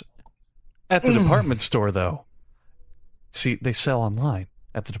 $95. At the department store, though. See, they sell online.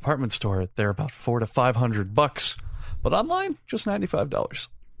 At the department store, they're about $400 to $500. But online, just $95.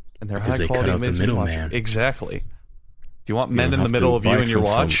 And they're Because they high-quality cut out the Mizzen watches. middleman. Exactly. Do you want You men don't in the have middle to of you buy it and your from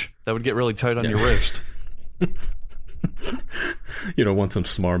some- watch? That would get really tight on your wrist. You don't want some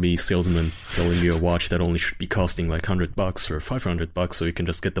smarmy salesman selling you a watch that only should be costing like $100 or $500, so you can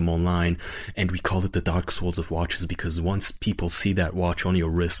just get them online. And we call it the Dark Souls of watches because once people see that watch on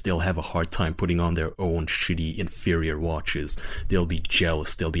your wrist, they'll have a hard time putting on their own shitty, inferior watches. They'll be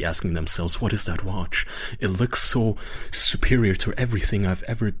jealous. They'll be asking themselves, what is that watch? It looks so superior to everything I've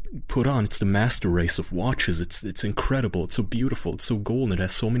ever put on. It's the master race of watches. It's incredible. It's so beautiful. It's so golden. It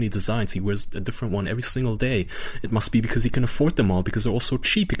has so many designs. He wears a different one every single day. It must be because he can afford them all, because they're all so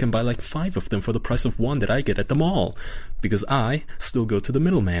cheap. He can buy like 5 of them for the price of one that I get at the mall, because I still go to the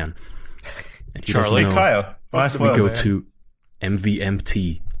middleman. And he Charlie doesn't know. Kaya. Nice We word, go man. to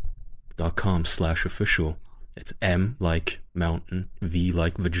mvmt.com/official. It's M like mountain, V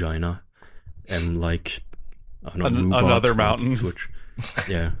like vagina, M like I don't know, Moobot, another like mountain. Twitch.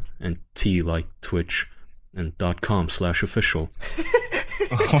 Yeah, and T like Twitch, and .com/official.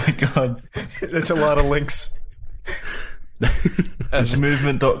 Oh my god. That's a lot of links. It's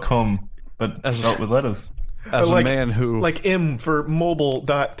movement.com, but not with letters. As Like- a man who... Like M for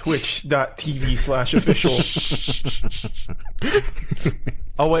mobile.twitch.tv/official.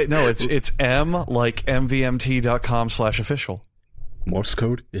 Oh, wait, no, it's M like mvmt.com/official. Morse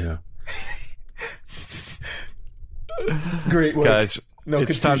code? Yeah. Great work. Guys, No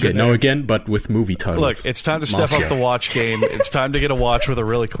it's time confusion to... Okay, now again, but with movie titles. Look, it's time to step up Mafia. the watch game. It's time to get a watch with a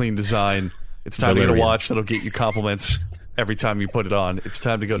really clean design. It's time to get a Valerian. watch that'll get you compliments every time you put it on. It's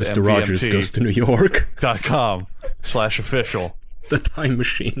time to go to Mr. Rogers goes to New York. mvmt.com/official.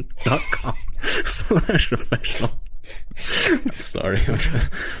 thetimemachine.com/official. Sorry.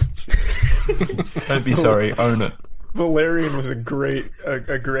 Don't be sorry, own it. Valerian was a great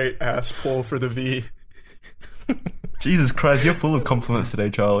ass pull for the V. Jesus Christ, you're full of compliments today,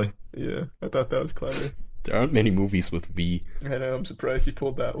 Charlie. Yeah, I thought that was clever. There aren't many movies with V I know, I'm surprised he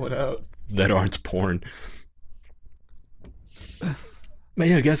pulled that one out. that aren't porn. But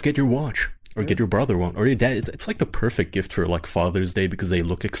yeah, guys, get your watch. Or get your brother one. Or your dad. It's like the perfect gift for like Father's Day because they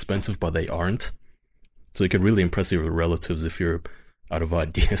look expensive, but they aren't. So you can really impress your relatives if you're out of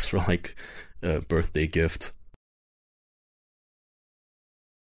ideas for like a birthday gift.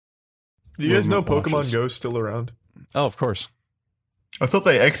 Do you guys know Movement Pokemon watches. Go is still around? Oh, of course. I thought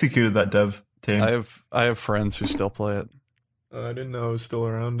they executed that dev team. I have friends who still play it. I didn't know it was still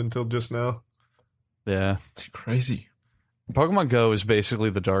around until just now. Yeah. It's crazy. Pokemon Go is basically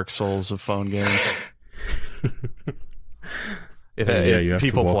the Dark Souls of phone games. Yeah, you have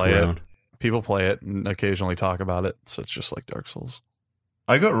people to walk play around. it. People play it and occasionally talk about it, so it's just like Dark Souls.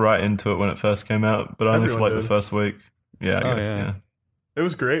 I got right into it when it first came out, but only for Everyone like did. the first week. Yeah, I Oh, guess, yeah. yeah. It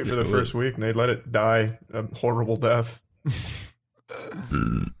was great for the first week, and they let it die a horrible death.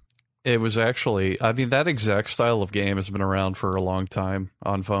 It was actually, I mean, that exact style of game has been around for a long time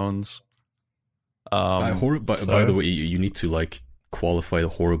on phones. By so- the way, you need to like qualify the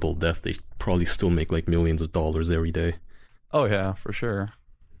horrible death. They probably still make like millions of dollars every day. Oh yeah, for sure.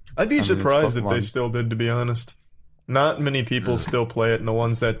 I'd be it's surprised if they Pokemon. still did, to be honest. Not many people still play it, and the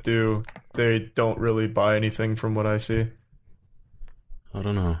ones that do, they don't really buy anything from what I see. I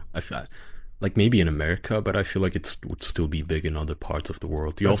don't know. Like maybe in America, but I feel like it would still be big in other parts of the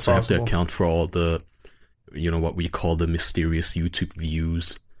world. You That's also have possible. to account for all the, what we call the mysterious YouTube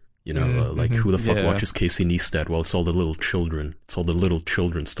views. Like who the fuck Yeah. watches Casey Neistat? Well, it's all the little children. It's all the little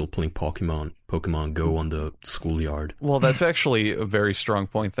children still playing Pokemon Go on the schoolyard. Well, that's actually a very strong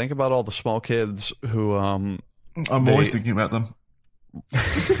point. Think about all the small kids who I'm always thinking about them.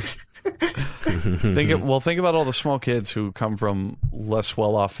 think about all the small kids who come from less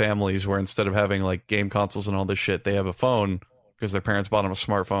well-off families where instead of having like game consoles and all this shit, they have a phone because their parents bought them a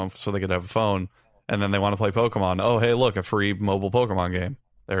smartphone so they could have a phone, and then they want to play Pokemon. Oh, hey, look, a free mobile Pokemon game.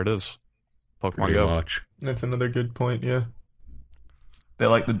 There it is. Pokemon Pretty Go. much. That's another good point, yeah. They're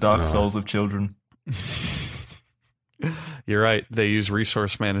like the Dark Souls of children. You're right. They use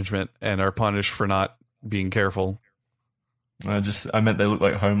resource management and are punished for not being careful. I meant they look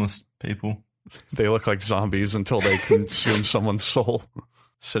like homeless people. They look like zombies until they consume someone's soul.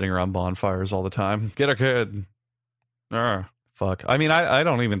 Sitting around bonfires all the time. Get a kid. Fuck. I mean, I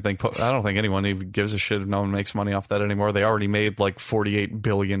don't think anyone even gives a shit if no one makes money off that anymore. They already made like $48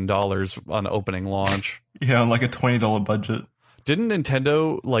 billion on opening launch. Yeah, on like a $20 budget. Didn't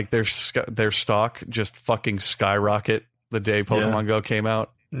Nintendo, like their stock just fucking skyrocket the day Pokemon Go came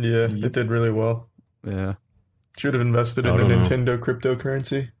out? Yeah, it did really well. Yeah. Should have invested I in the don't know. Nintendo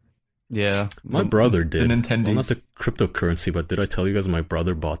cryptocurrency. Yeah. My brother did. The Nintendies. Well, not the cryptocurrency, but did I tell you guys my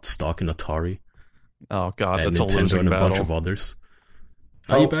brother bought stock in Atari? Oh, God, And that's a Nintendo losing and a bunch battle. of others.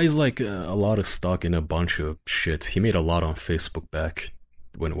 He buys like a lot of stock in a bunch of shit. He made a lot on Facebook back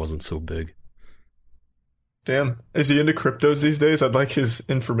when it wasn't so big. Damn. Is he into cryptos these days? I'd like his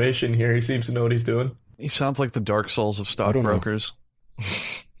information here. He seems to know what he's doing. He sounds like the Dark Souls of stockbrokers.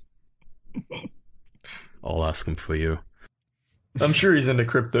 I'll ask him for you. I'm sure he's into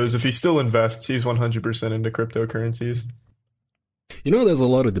cryptos. If he still invests, he's 100% into cryptocurrencies. You know, there's a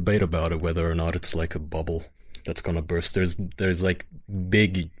lot of debate about it, whether or not it's like a bubble that's gonna burst. There's like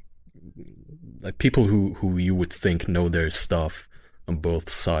big, like people who you would think know their stuff on both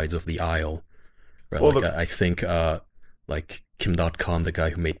sides of the aisle. Right? Well, I think like Kim.com, the guy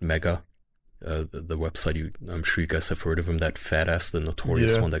who made Mega, the website, I'm sure you guys have heard of him, that fat ass, the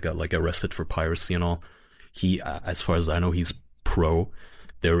notorious one that got like arrested for piracy and all. He, as far as I know, he's pro.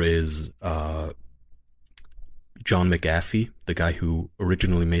 There is John McAfee, the guy who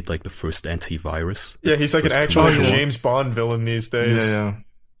originally made like the first antivirus. Yeah, he's like an actual James Bond villain these days.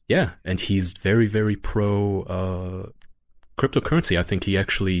 Yeah, and he's very, very pro cryptocurrency. I think he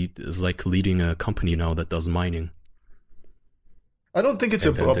actually is like leading a company now that does mining. I don't think it's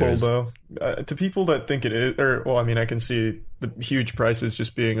a bubble, though. To people that think it is, I can see the huge prices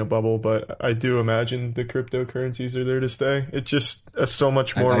just being a bubble, but I do imagine the cryptocurrencies are there to stay. It's just so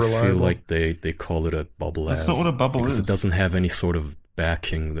much more reliable. I feel like they call it a bubble. That's not what a bubble is. Because it doesn't have any sort of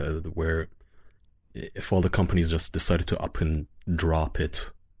backing where if all the companies just decided to up and drop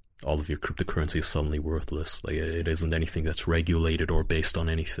it, all of your cryptocurrency is suddenly worthless. Like it isn't anything that's regulated or based on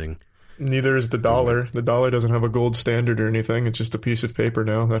anything. Neither is the dollar. The dollar doesn't have a gold standard or anything. It's just a piece of paper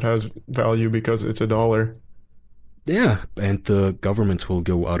now that has value because it's a dollar. Yeah, and the government will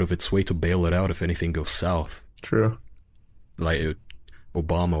go out of its way to bail it out if anything goes south. True. Like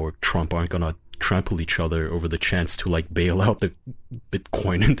Obama or Trump aren't gonna trample each other over the chance to like bail out the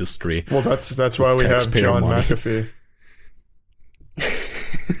Bitcoin industry. Well, that's why we have John McAfee.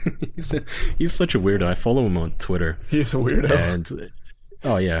 He's such a weirdo. I follow him on Twitter. He's a weirdo. And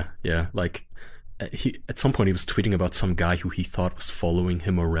oh yeah. Like he at some point he was tweeting about some guy who he thought was following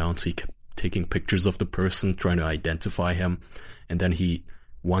him around, so he kept taking pictures of the person, trying to identify him. And then he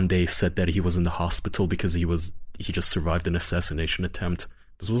one day said that he was in the hospital because he just survived an assassination attempt.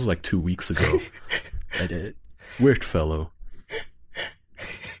 This was like 2 weeks ago. Weird fellow.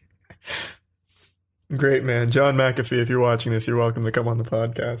 Great, man. John McAfee, if you're watching this, you're welcome to come on the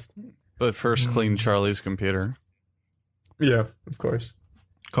podcast. But first, clean Charlie's computer. Yeah, of course.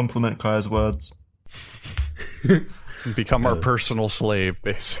 Compliment Kai's words. Become our personal slave,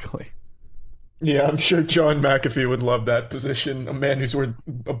 basically. Yeah, I'm sure John McAfee would love that position. A man who's worth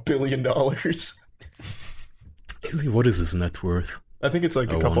 $1 billion. What is his net worth? I think it's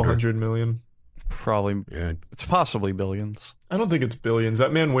like a couple $100 million. Probably. Yeah. It's possibly billions. I don't think it's billions.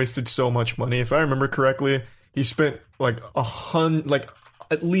 That man wasted so much money. If I remember correctly, he spent like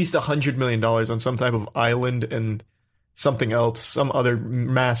at least $100 million on some type of island and something else, some other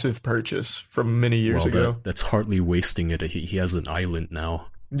massive purchase from many years ago. That's hardly wasting it. He has an island now.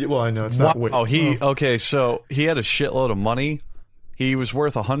 Yeah, well, I know it's not. Okay, so he had a shitload of money. He was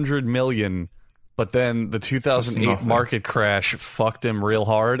worth $100 million, but then the 2008 market crash fucked him real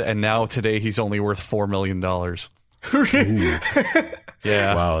hard, and now today he's only worth $4 million.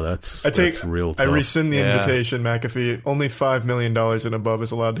 Yeah. Wow, that's real tough. I rescind the invitation, McAfee. Only $5 million and above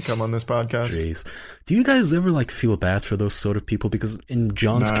is allowed to come on this podcast. Jeez. Do you guys ever feel bad for those sort of people? Because in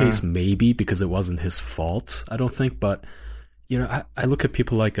John's case, maybe because it wasn't his fault, I don't think, but I look at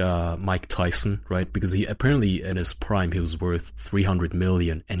people like Mike Tyson, right? Because he apparently in his prime he was worth $300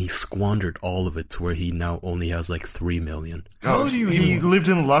 million, and he squandered all of it to where he now only has like $3 million. He lived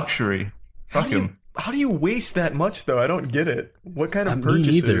in luxury. Fuck him. How do you waste that much, though? I don't get it. What kind of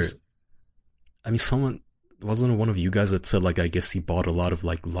purchases? Me neither. I mean, wasn't one of you guys that said, I guess he bought a lot of,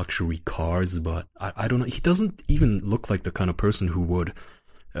 luxury cars, but I don't know. He doesn't even look like the kind of person who would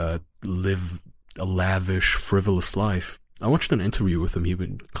live a lavish, frivolous life. I watched an interview with him. He was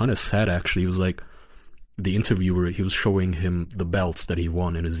kind of sad, actually. He was the interviewer, he was showing him the belts that he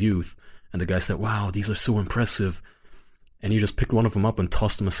won in his youth, and the guy said, "Wow, these are so impressive." And he just picked one of them up and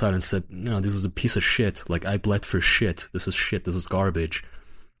tossed them aside and said, "No, this is a piece of shit. I bled for shit. This is shit. This is garbage."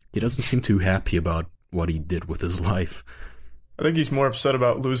 He doesn't seem too happy about what he did with his life. I think he's more upset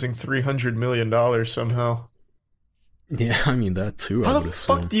about losing $300 million somehow. Yeah, I mean, that too, How the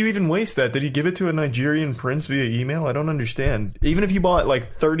fuck do you even waste that? Did he give it to a Nigerian prince via email? I don't understand. Even if you bought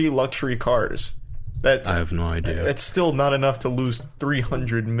 30 luxury cars, I have no idea. It's still not enough to lose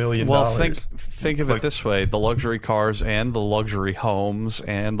 $300 million. Well, think of it this way: the luxury cars and the luxury homes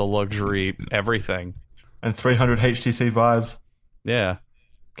and the luxury everything, and 300 HTC Vives. Yeah,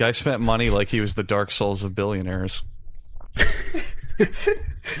 guy spent money like he was the Dark Souls of billionaires.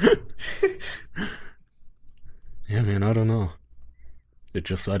 Yeah, man, I don't know. It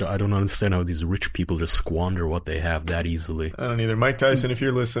just, I don't understand how these rich people just squander what they have that easily. I don't either. Mike Tyson, if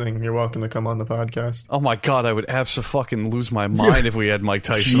you're listening, you're welcome to come on the podcast. Oh my god, I would absolutely lose my mind if we had Mike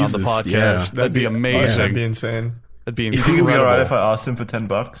Tyson on the podcast. Yeah. That'd be amazing. That'd be insane. That'd be You incredible. think it'd be alright if I asked him for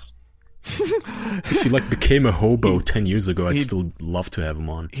 $10? If he like became a hobo 10 years ago, I'd still love to have him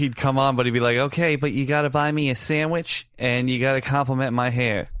on. He'd come on, but he'd be like, okay, but you gotta buy me a sandwich, and you gotta compliment my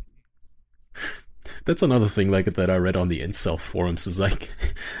hair. That's another thing like that I read on the incel forums is like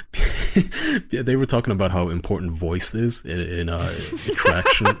they were talking about how important voice is in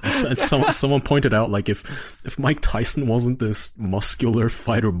attraction. And someone pointed out like if Mike Tyson wasn't this muscular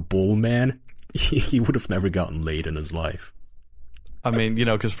fighter bull man, he would have never gotten laid in his life. I mean, you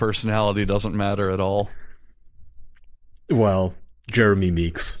know, because personality doesn't matter at all. Well, Jeremy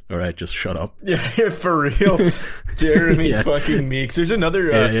Meeks. All right, just shut up. Yeah, for real. Jeremy fucking Meeks. There's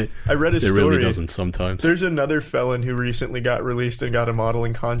another. I read a story. It really doesn't sometimes. There's another felon who recently got released and got a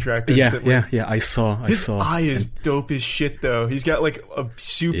modeling contract. Yeah. I saw. His eye is dope as shit, though. He's got like a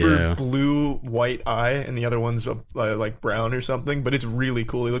super blue white eye, and the other one's like brown or something. But it's really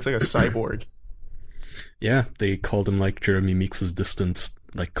cool. He looks like a cyborg. Yeah, they called him like Jeremy Meeks' distant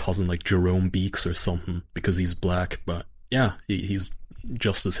like cousin, like Jerome Beeks or something, because he's black. But yeah, he's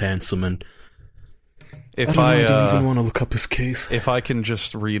just as handsome. And I don't even want to look up his case. If I can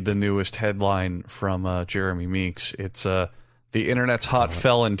just read the newest headline from Jeremy Meeks, it's the internet's hot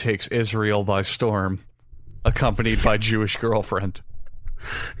felon takes Israel by storm, accompanied by Jewish girlfriend.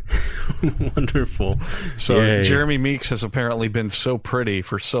 Wonderful. So Yay. Jeremy Meeks has apparently been so pretty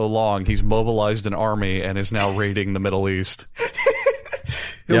for so long, he's mobilized an army and is now raiding the Middle East.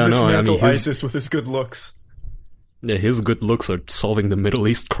 He'll dismantle ISIS with his good looks. Yeah, his good looks are solving the Middle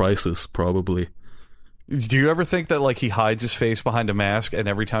East crisis, probably. Do you ever think that like he hides his face behind a mask, and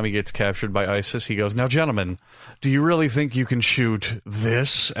every time he gets captured by ISIS, he goes, "Now, gentlemen, do you really think you can shoot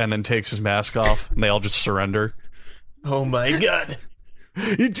this?" And then takes his mask off, and they all just surrender. Oh my god.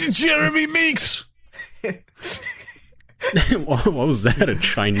 It's Jeremy Meeks! What was that? A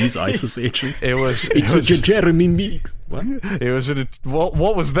Chinese ISIS agent? It was Jeremy Meeks. What? It was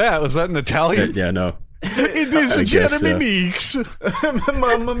what was that? Was that in Italian? Yeah, no. It is Jeremy Meeks.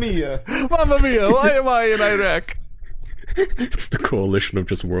 Mamma mia. Mamma mia, why am I in Iraq? It's the coalition of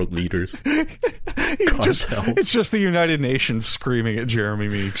just world leaders. It's just the United Nations screaming at Jeremy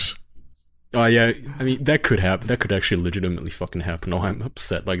Meeks. Oh yeah, I mean that could happen. That could actually legitimately fucking happen. Oh, I'm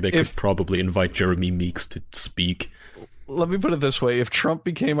upset. Like they could probably invite Jeremy Meeks to speak. Let me put it this way: if Trump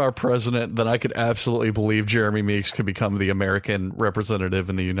became our president, then I could absolutely believe Jeremy Meeks could become the American representative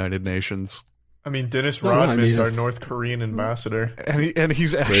in the United Nations. I mean, Dennis Rodman's our North Korean ambassador, and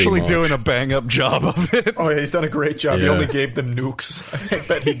he's actually doing a bang up job of it. Oh yeah, he's done a great job. Yeah. He only gave them nukes. I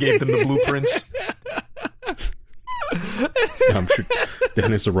bet he gave them the blueprints. I'm sure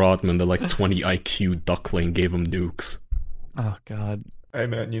Dennis Rodman, the like 20 IQ duckling, gave him nukes. Oh god. Hey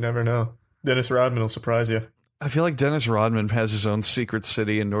man, you never know. Dennis Rodman will surprise you. I feel like Dennis Rodman has his own secret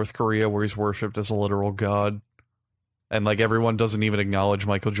city in North Korea where he's worshipped as a literal god. And like everyone doesn't even acknowledge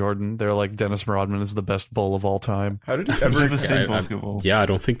Michael Jordan. They're like, Dennis Rodman is the best bull of all time. How did he I've ever never seen basketball. Yeah, I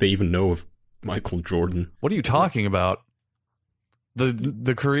don't think they even know of Michael Jordan. What are you talking about? The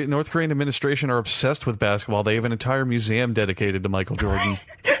North Korean administration are obsessed with basketball. They have an entire museum dedicated to Michael Jordan.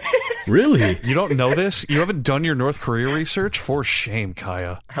 Really? You don't know this? You haven't done your North Korea research? For shame,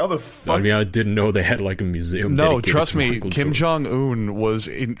 Kaya. How the fuck? I mean, I didn't know they had like a museum. No, dedicated trust to me, Michael Kim Jordan. Jong-un was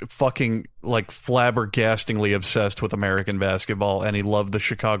fucking like flabbergastingly obsessed with American basketball, and he loved the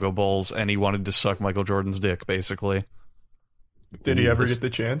Chicago Bulls, and he wanted to suck Michael Jordan's dick, basically. Did he ever get the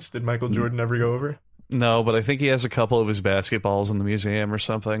chance? Did Michael Jordan ever go over? No, but I think he has a couple of his basketballs in the museum or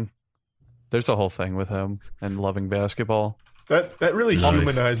something. There's a whole thing with him and loving basketball. That really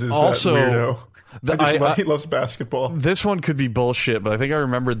humanizes Also, that weirdo. He loves basketball. This one could be bullshit, but I think I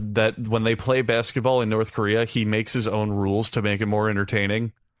remember that when they play basketball in North Korea, he makes his own rules to make it more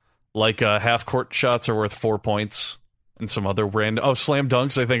entertaining. Like half-court shots are worth 4 points, and some other slam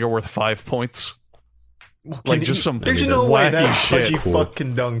dunks I think are worth 5 points. There's no way wacky that shit. pudgy fuck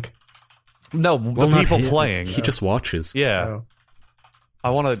can dunk. No, Well, the not people him. playing. He just watches. Yeah.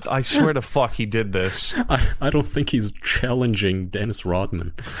 Oh. I swear to fuck he did this. I don't think he's challenging Dennis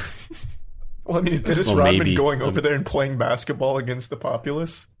Rodman. Well, I mean, is Dennis Rodman going over there and playing basketball against the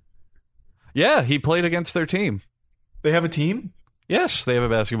populace? Yeah, he played against their team. They have a team? Yes, they have a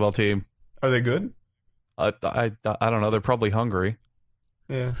basketball team. Are they good? I don't know. They're probably hungry.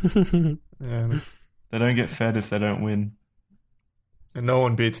 Yeah. Yeah. They don't get fed if they don't win. And no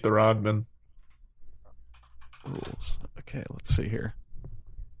one beats the Rodman. Rules. Okay, let's see here.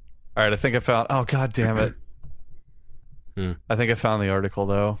 All right, I think I found... Oh, god damn it. I think I found the article,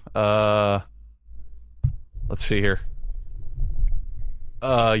 though. Let's see here.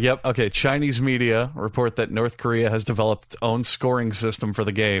 Yep, okay. Chinese media report that North Korea has developed its own scoring system for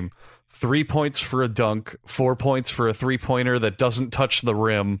the game. 3 points for a dunk, 4 points for a three-pointer that doesn't touch the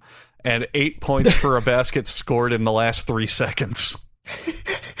rim, and 8 points for a basket scored in the last 3 seconds.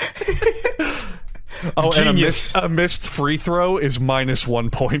 Oh, Genius. And a missed free throw is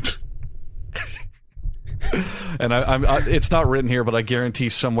 -1 point. And it's not written here, but I guarantee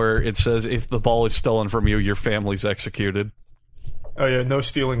somewhere it says if the ball is stolen from you, your family's executed. Oh yeah, no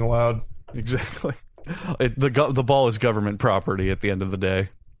stealing allowed. Exactly. The ball is government property at the end of the day.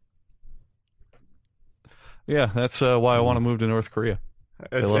 Yeah, that's why I want to move to North Korea.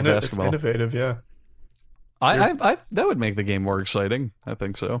 They love basketball. It's innovative, yeah. I that would make the game more exciting. I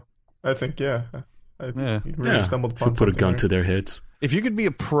think so. I think, yeah. Yeah. You really stumbled upon put a something gun there. to their heads. If you could be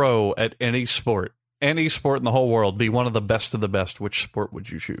a pro at any sport in the whole world, be one of the best of the best, which sport would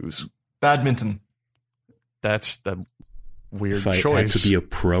you choose? Badminton. That's the weird If I choice. had to be a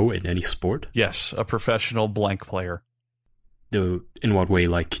pro in any sport, Yes, a professional blank player. in what way?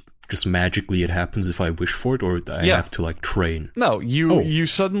 Like, just magically it happens if I wish for it, or I Yeah. have to, like, train? No, you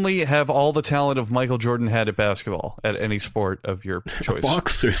suddenly have all the talent of Michael Jordan had at basketball at any sport of your choice.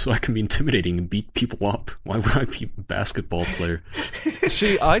 Boxer, so I can be intimidating and beat people up. Why would I be a basketball player?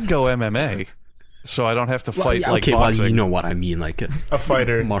 See, I'd go MMA, so I don't have to fight like okay, boxing. well, you know what I mean. Like, A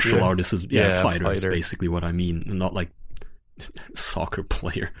fighter. martial yeah. artist is, Yeah, fighter is fighter. basically what I mean. Not like soccer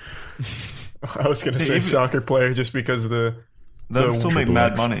player. I was going to say even- soccer player just because They'll The still make triple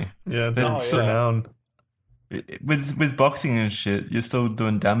mad X. money. they're Oh, yeah. renowned. With boxing and shit, you're still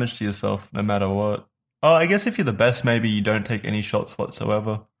doing damage to yourself no matter what. Oh, I guess if you're the best, maybe you don't take any shots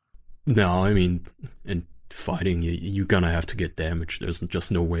whatsoever. No, I mean, in fighting, you're gonna have to get damaged. There's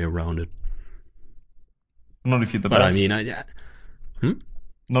just no way around it. Not if you're the But best. I mean,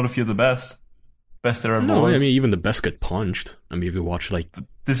 Not if you're the best. Best there ever no, was. I mean, even the best get punched. I mean, if you watch, like,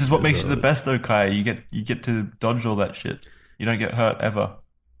 This is what makes you the best, though, Kai. You get to dodge all that shit. You don't get hurt ever.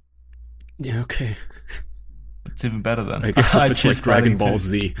 yeah, okay. It's even better then. I guess if it's choose like Dragon fighting Ball too.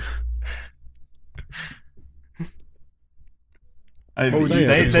 Z. Oh, yeah, They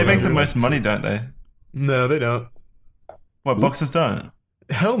that's they what make I the would most like money, don't they? No, they don't. What, boxers don't?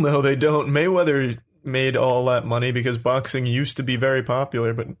 Hell no, they don't. Mayweather made all that money because boxing used to be very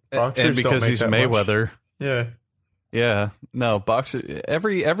popular, but boxers and because don't make he's that much. Mayweather. Yeah. Yeah, no, boxer.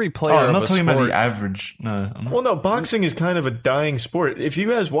 Every player. Oh, I'm of not a talking about sport- the average. No. I'm not. Well, no, boxing is kind of a dying sport. If you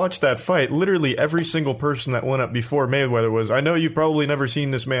guys watched that fight, literally every single person that went up before Mayweather was, I know you've probably never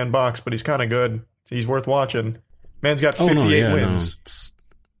seen this man box, but he's kind of good. He's worth watching. Man's got 58 wins.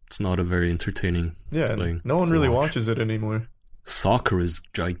 It's not a very entertaining Yeah, thing no one to really watch. watches it anymore. Soccer is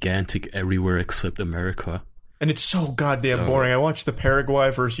gigantic everywhere except America. And it's so goddamn boring. I watched the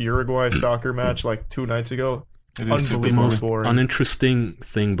Paraguay versus Uruguay soccer match like 2 nights ago. It is The Unbelievably most boring. uninteresting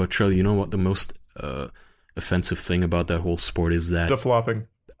thing, but Charlie, you know what the most offensive thing about that whole sport is? That The flopping.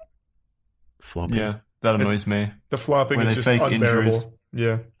 flopping. Yeah, that annoys me. The flopping When is they just fake unbearable. injuries.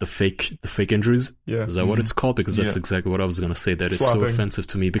 Yeah, The fake injuries? yeah. Is that what it's called? Because that's Yeah. exactly what I was going to say, that it's so Flopping. offensive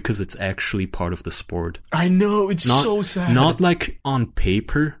to me because it's actually part of the sport. I know, it's Not, so sad. Not like on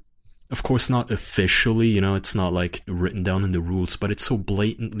paper. Of course, not officially, it's not like written down in the rules, but it's so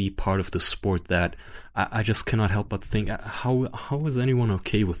blatantly part of the sport that I just cannot help but think, how is anyone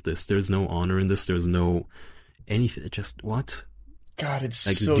okay with this? There's no honor in this. There's no anything. Just what? God, it's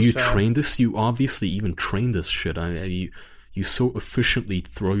Like, so do you sad. train this? You obviously even train this shit. You so efficiently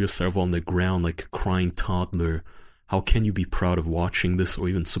throw yourself on the ground like a crying toddler. How can you be proud of watching this or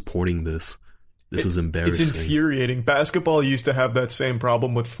even supporting this? This is embarrassing. It's infuriating. Basketball used to have that same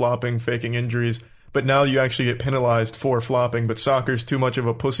problem with flopping, faking injuries, but now you actually get penalized for flopping, but soccer's too much of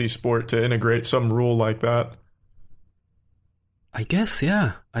a pussy sport to integrate some rule like that. I guess,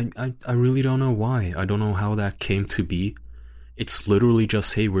 yeah. I really don't know why. I don't know how that came to be. It's literally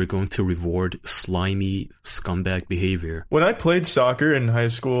just, hey, we're going to reward slimy scumbag behavior. When I played soccer in high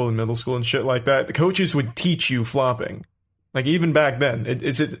school and middle school and shit like that, the coaches would teach you flopping. Like, even back then,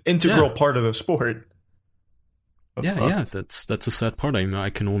 it's an integral part of the sport. Yeah, that's a sad part. I mean, I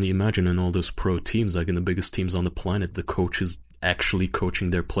can only imagine in all those pro teams, like in the biggest teams on the planet, the coaches actually coaching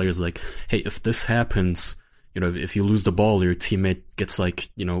their players like, hey, if this happens, if you lose the ball, your teammate gets like,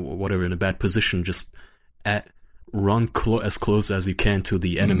 whatever, in a bad position, just run as close as you can to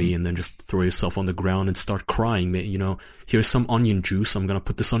the enemy and then just throw yourself on the ground and start crying. Here's some onion juice. I'm going to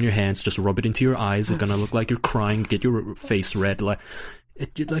put this on your hands. Just rub it into your eyes. It's going to look like you're crying. Get your face red.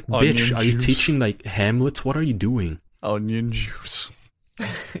 Bitch, are you juice. teaching like Hamlet? What are you doing? Onion juice.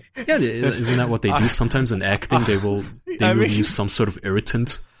 Yeah, isn't that what they do? Sometimes in acting, they will use some sort of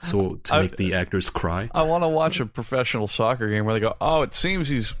irritant to make the actors cry. I want to watch a professional soccer game where they go, oh, it seems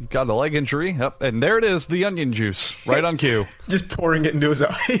he's got a leg injury. Yep, and there it is, the onion juice, right on cue. Just pouring it into his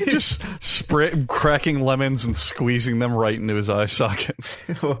eyes. Just cracking lemons and squeezing them right into his eye sockets.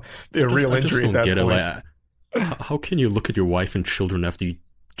 It'll be a real injury at that point. Like, how can you look at your wife and children after you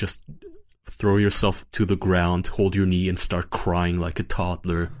just throw yourself to the ground, hold your knee, and start crying like a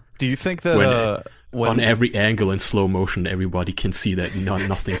toddler? Do you think that on every angle in slow motion, everybody can see that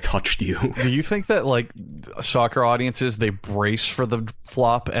nothing touched you? Do you think that, like, soccer audiences, they brace for the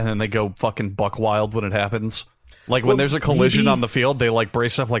flop and then they go fucking buck wild when it happens? Like, when there's a collision on the field, they, like,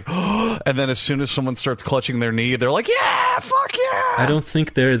 brace up, like, and then as soon as someone starts clutching their knee, they're like, yeah, fuck yeah! I don't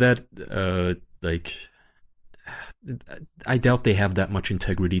think they're that, I doubt they have that much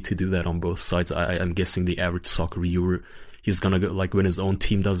integrity to do that on both sides. I'm guessing the average soccer viewer, he's gonna go, like, when his own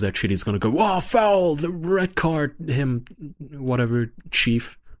team does that shit, he's gonna go, wow, foul, the red card, him, whatever,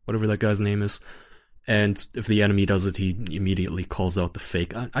 Chief, whatever that guy's name is. And if the enemy does it, he immediately calls out the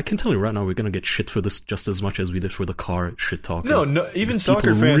fake. I can tell you right now, we're gonna get shit for this just as much as we did for the car shit talking. No, even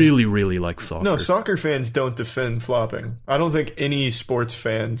soccer fans really, really like soccer. No, soccer fans don't defend flopping. I don't think any sports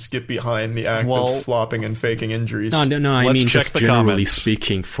fans get behind the act of flopping and faking injuries. No, I mean just generally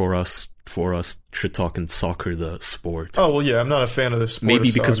speaking for us shit talking soccer, the sport. Oh well, yeah, I'm not a fan of the sport. Maybe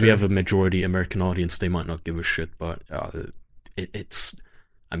of because soccer. we have a majority American audience, they might not give a shit. But it's.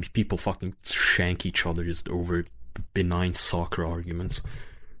 I mean, people fucking shank each other just over benign soccer arguments.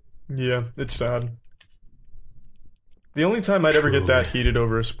 Yeah, it's sad. The only time I'd ever get that heated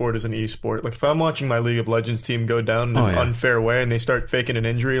over a sport is an e-sport. Like, if I'm watching my League of Legends team go down in an unfair way and they start faking an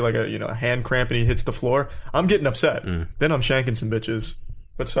injury, like a hand cramp and he hits the floor, I'm getting upset. Then I'm shanking some bitches.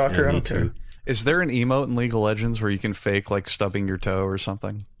 But soccer, I don't care. Is there an emote in League of Legends where you can fake, like, stubbing your toe or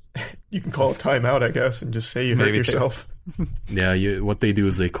something? You can call a timeout, I guess, and just say you hurt yourself. Yeah, what they do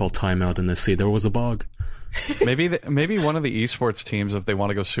is they call timeout and they say there was a bug. Maybe one of the esports teams, if they want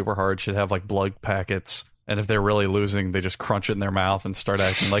to go super hard, should have, like, blood packets, and if they're really losing, they just crunch it in their mouth and start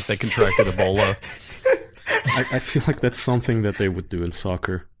acting like they contracted Ebola. I feel like that's something that they would do in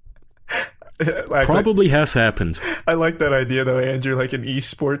soccer. Probably has happened. I like that idea, though, Andrew, like in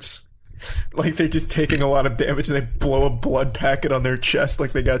esports. Like, they're just taking a lot of damage and they blow a blood packet on their chest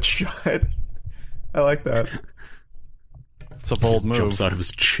like they got shot. I like that. It's a bold move. Jumps out of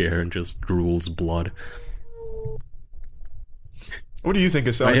his chair and just drools blood. What do you think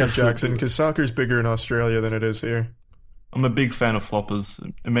of soccer, Jackson? Because soccer's bigger in Australia than it is here. I'm a big fan of floppers.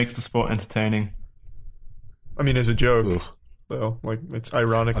 It makes the sport entertaining. I mean, as a joke, though. Like, it's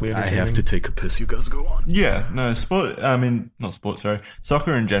ironically entertaining. I have to take a piss. You guys go on. Yeah, no, not sports, sorry.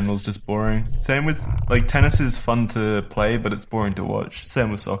 Soccer in general is just boring. Same with, like, tennis is fun to play, but it's boring to watch. Same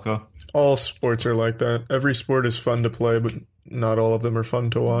with soccer. All sports are like that. Every sport is fun to play, but not all of them are fun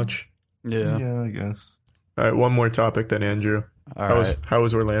to watch. Yeah, I guess. All right, one more topic then, Andrew. How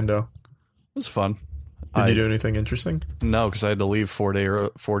was Orlando? It was fun. Did you do anything interesting? No, because I had to leave 4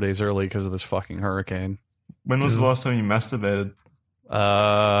 days early because of this fucking hurricane. When was the last time you masturbated?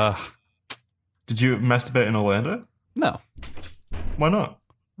 Did you masturbate in Orlando? No. Why not?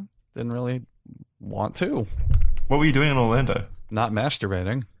 Didn't really want to. What were you doing in Orlando? Not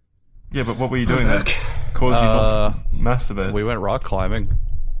masturbating. Yeah, but what were you doing that caused you not to masturbate? We went rock climbing.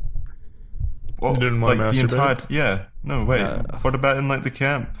 Well, you didn't want to masturbate? No, wait. What about in, like, the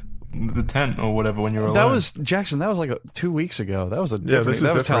camp? The tent or whatever when you were alone? That was, Jackson, that was like 2 weeks ago. That was a different,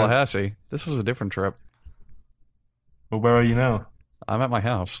 that was Tallahassee. This was a different trip. Well, where are you now? I'm at my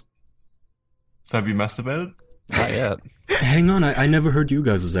house. So have you masturbated? Not yet. Hang on, I never heard you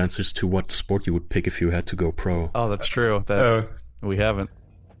guys' answers to what sport you would pick if you had to go pro. Oh, that's true. We haven't.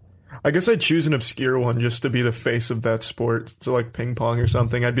 I guess I'd choose an obscure one just to be the face of that sport. So, like, ping pong or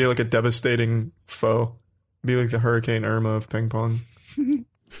something. I'd be like a devastating foe. Be like the Hurricane Irma of ping pong.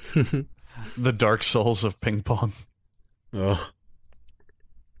 The Dark Souls of ping pong. Oh.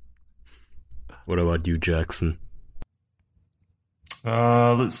 What about you, Jackson?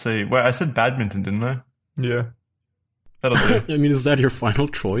 Let's see. Wait, I said badminton, didn't I? Yeah. That'll do. I mean, is that your final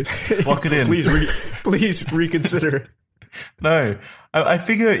choice? Lock it in. Please reconsider. No. I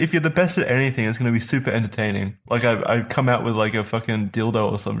figure if you're the best at anything, it's going to be super entertaining. Like, I come out with, like, a fucking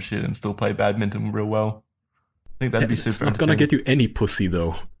dildo or some shit and still play badminton real well. I think that'd be super entertaining. It's not going to get you any pussy,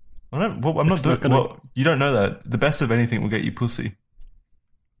 though. I'm not doing... Well, you don't know that. The best of anything will get you pussy.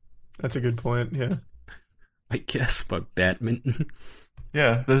 That's a good point, yeah. I guess, but badminton...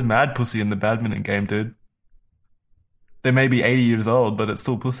 Yeah, there's mad pussy in the badminton game, dude. They may be 80 years old, but it's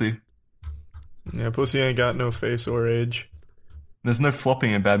still pussy. Yeah, pussy ain't got no face or age. There's no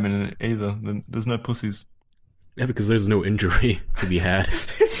flopping in badminton either. There's no pussies. Yeah, because there's no injury to be had.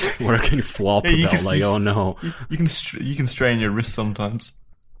 Where can you flop Yeah, about like, oh no? You can strain your wrist sometimes.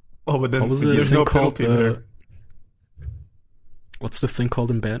 Oh, but then What was the there's thing no called? penalty there. What's the thing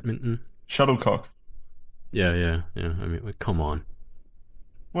called in badminton? Shuttlecock. Yeah. I mean, like, come on.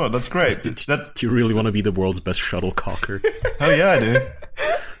 Well, that's great. Do you really want to be the world's best shuttlecocker? Hell yeah, I do.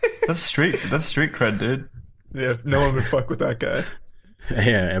 That's street cred, dude. Yeah, no one would fuck with that guy.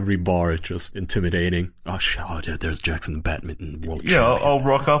 Yeah, every bar is just intimidating. Oh, dude, there's Jackson badminton world Yeah, champion. I'll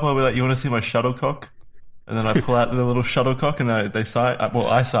rock up. I'll be like, "You want to see my shuttlecock?" And then I pull out the little shuttlecock, and they sign. Well,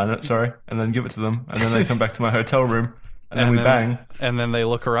 I sign it, sorry, and then give it to them, and then they come back to my hotel room, and then we bang. And then they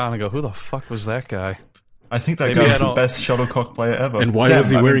look around and go, "Who the fuck was that guy?" I think that Maybe guy I was the don't- best shuttlecock player ever. And why Damn, was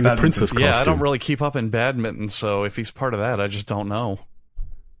he I'm in wearing the badminton. princess costume? Yeah, I don't really keep up in badminton, so if he's part of that, I just don't know.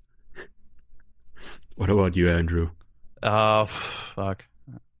 What about you, Andrew? Fuck.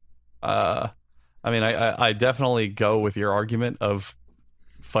 I mean, I definitely go with your argument of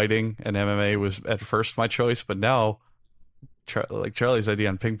fighting and MMA was at first my choice, but now, like Charlie's idea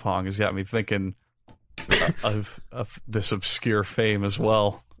on ping pong has got me thinking of this obscure fame as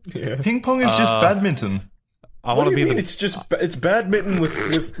well. Yeah. Ping pong is just badminton. I What want do to you be mean? the. It's badminton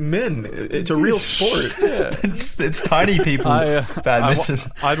with men. It's a real sport. It's tiny people badminton.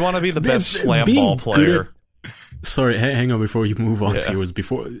 I'd want to be the best slam being ball good player. Sorry, hang on before you move on to Yeah. yours.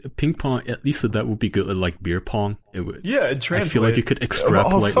 Before ping pong, at least that would be good at like beer pong. It would, Yeah, it I translates. feel like you could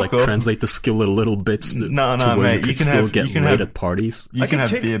extrapolate, fuck like off. translate the skill a little bit to No, where mate, you could you can still have- get you can laid have- at parties. You I can can have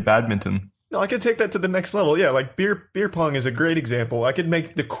take- beer badminton. No, I could take that to the next level. Yeah, like beer pong is a great example. I could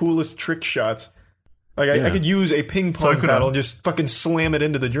make the coolest trick shots. Like I could use a ping pong could paddle I. and just fucking slam it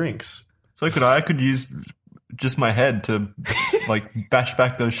into the drinks. So I could use just my head to like bash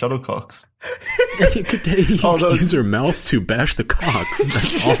back those shuttlecocks. You could use your mouth to bash the cocks.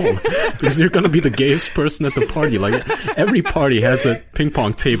 That's all. Because you're gonna be the gayest person at the party. Like every party has a ping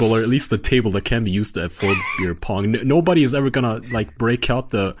pong table, or at least a table that can be used for beer pong. Nobody is ever gonna like break out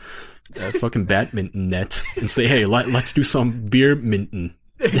the fucking badminton net and say, "Hey, let's do some beer minton."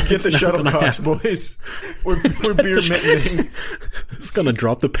 Get the shuttlecocks, boys. We're beer minting. It's gonna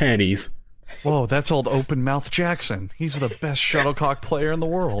drop the panties. Whoa, that's old open mouth Jackson. He's the best shuttlecock player in the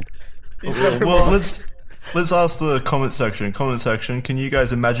world. Well, let's ask the comment section. Comment section. Can you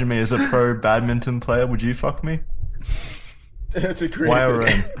guys imagine me as a pro badminton player? Would you fuck me? That's a great.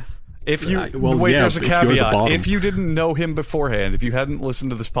 YRN. If you well, wait, yeah, there's a if you're the caveat. bottom. If you didn't know him beforehand, if you hadn't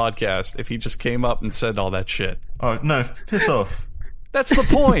listened to this podcast, if he just came up and said all that shit, Oh no, piss off. that's the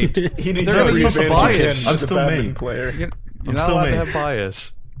point. He needs There every is no advantage he bias. can I'm as a still badminton me. player. You're I'm not still allowed me. to have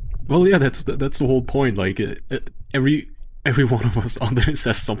bias. Well, yeah, that's the whole point. Like every one of us on there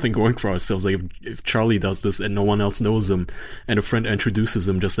has something going for ourselves. Like if Charlie does this and no one else knows him, and a friend introduces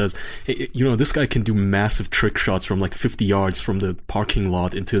him, just says, "Hey, you know, this guy can do massive trick shots from like 50 yards from the parking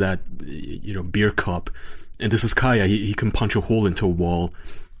lot into that, beer cup." And this is Kaya. He can punch a hole into a wall.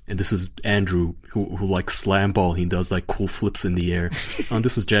 And this is Andrew, who likes slam ball. He does like cool flips in the air. And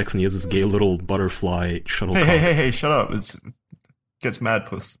this is Jackson. He has this gay little butterfly shuttlecock. Hey, shut up. Gets mad,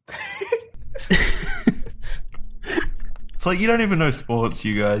 puss. It's like you don't even know sports,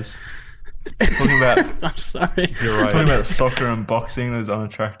 you guys. Talking about I'm sorry. You're talking right. about soccer and boxing, those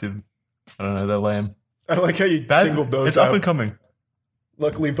unattractive. I don't know, they're lame. I like how you singled those It's up out. and coming.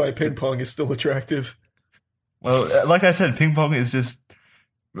 Luckily, my ping pong is still attractive. Well, like I said, ping pong is just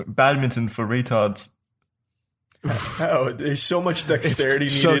badminton for retards. How? There's so much dexterity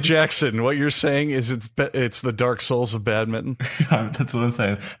needed. So Jackson, what you're saying is it's the Dark Souls of badminton. That's what I'm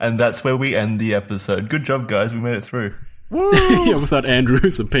saying. And that's where we end the episode. Good job, guys. We made it through. Yeah, without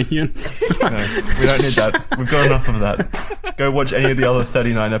Andrew's opinion. No, we don't need that. We've got enough of that. Go watch any of the other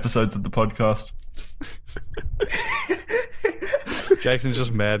 39 episodes of the podcast. Jackson's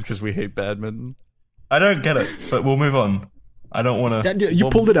just mad because we hate badminton. I don't get it, but we'll move on. I don't want to. You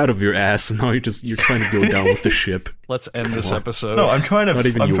pulled it out of your ass, and now you're trying to go down with the ship. Let's end this episode. No, I'm trying Not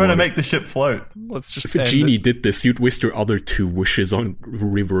even to. I'm you trying to want make the ship float. Let's just If a end genie it. did this, you'd waste your other 2 wishes on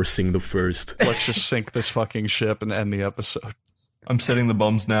reversing the first. Let's just sink this fucking ship and end the episode. I'm setting the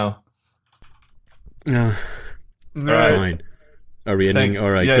bombs now. Right. Fine. Are we ending? Thank-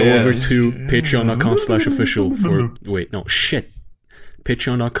 Alright, yeah, go yeah. over to patreon.com/official for... Wait, no, shit.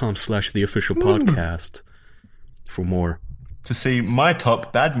 Patreon.com/theofficial podcast for more. To see my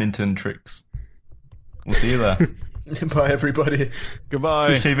top badminton tricks. We'll see you there. Bye, everybody. Goodbye.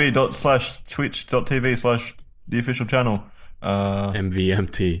 Twitch.tv/the official channel.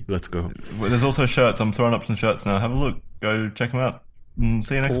 MVMT, let's go. There's also shirts. I'm throwing up some shirts now. Have a look. Go check them out.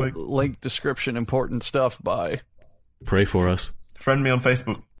 See you next week. Link description, important stuff. Bye. Pray for us. Friend me on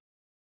Facebook.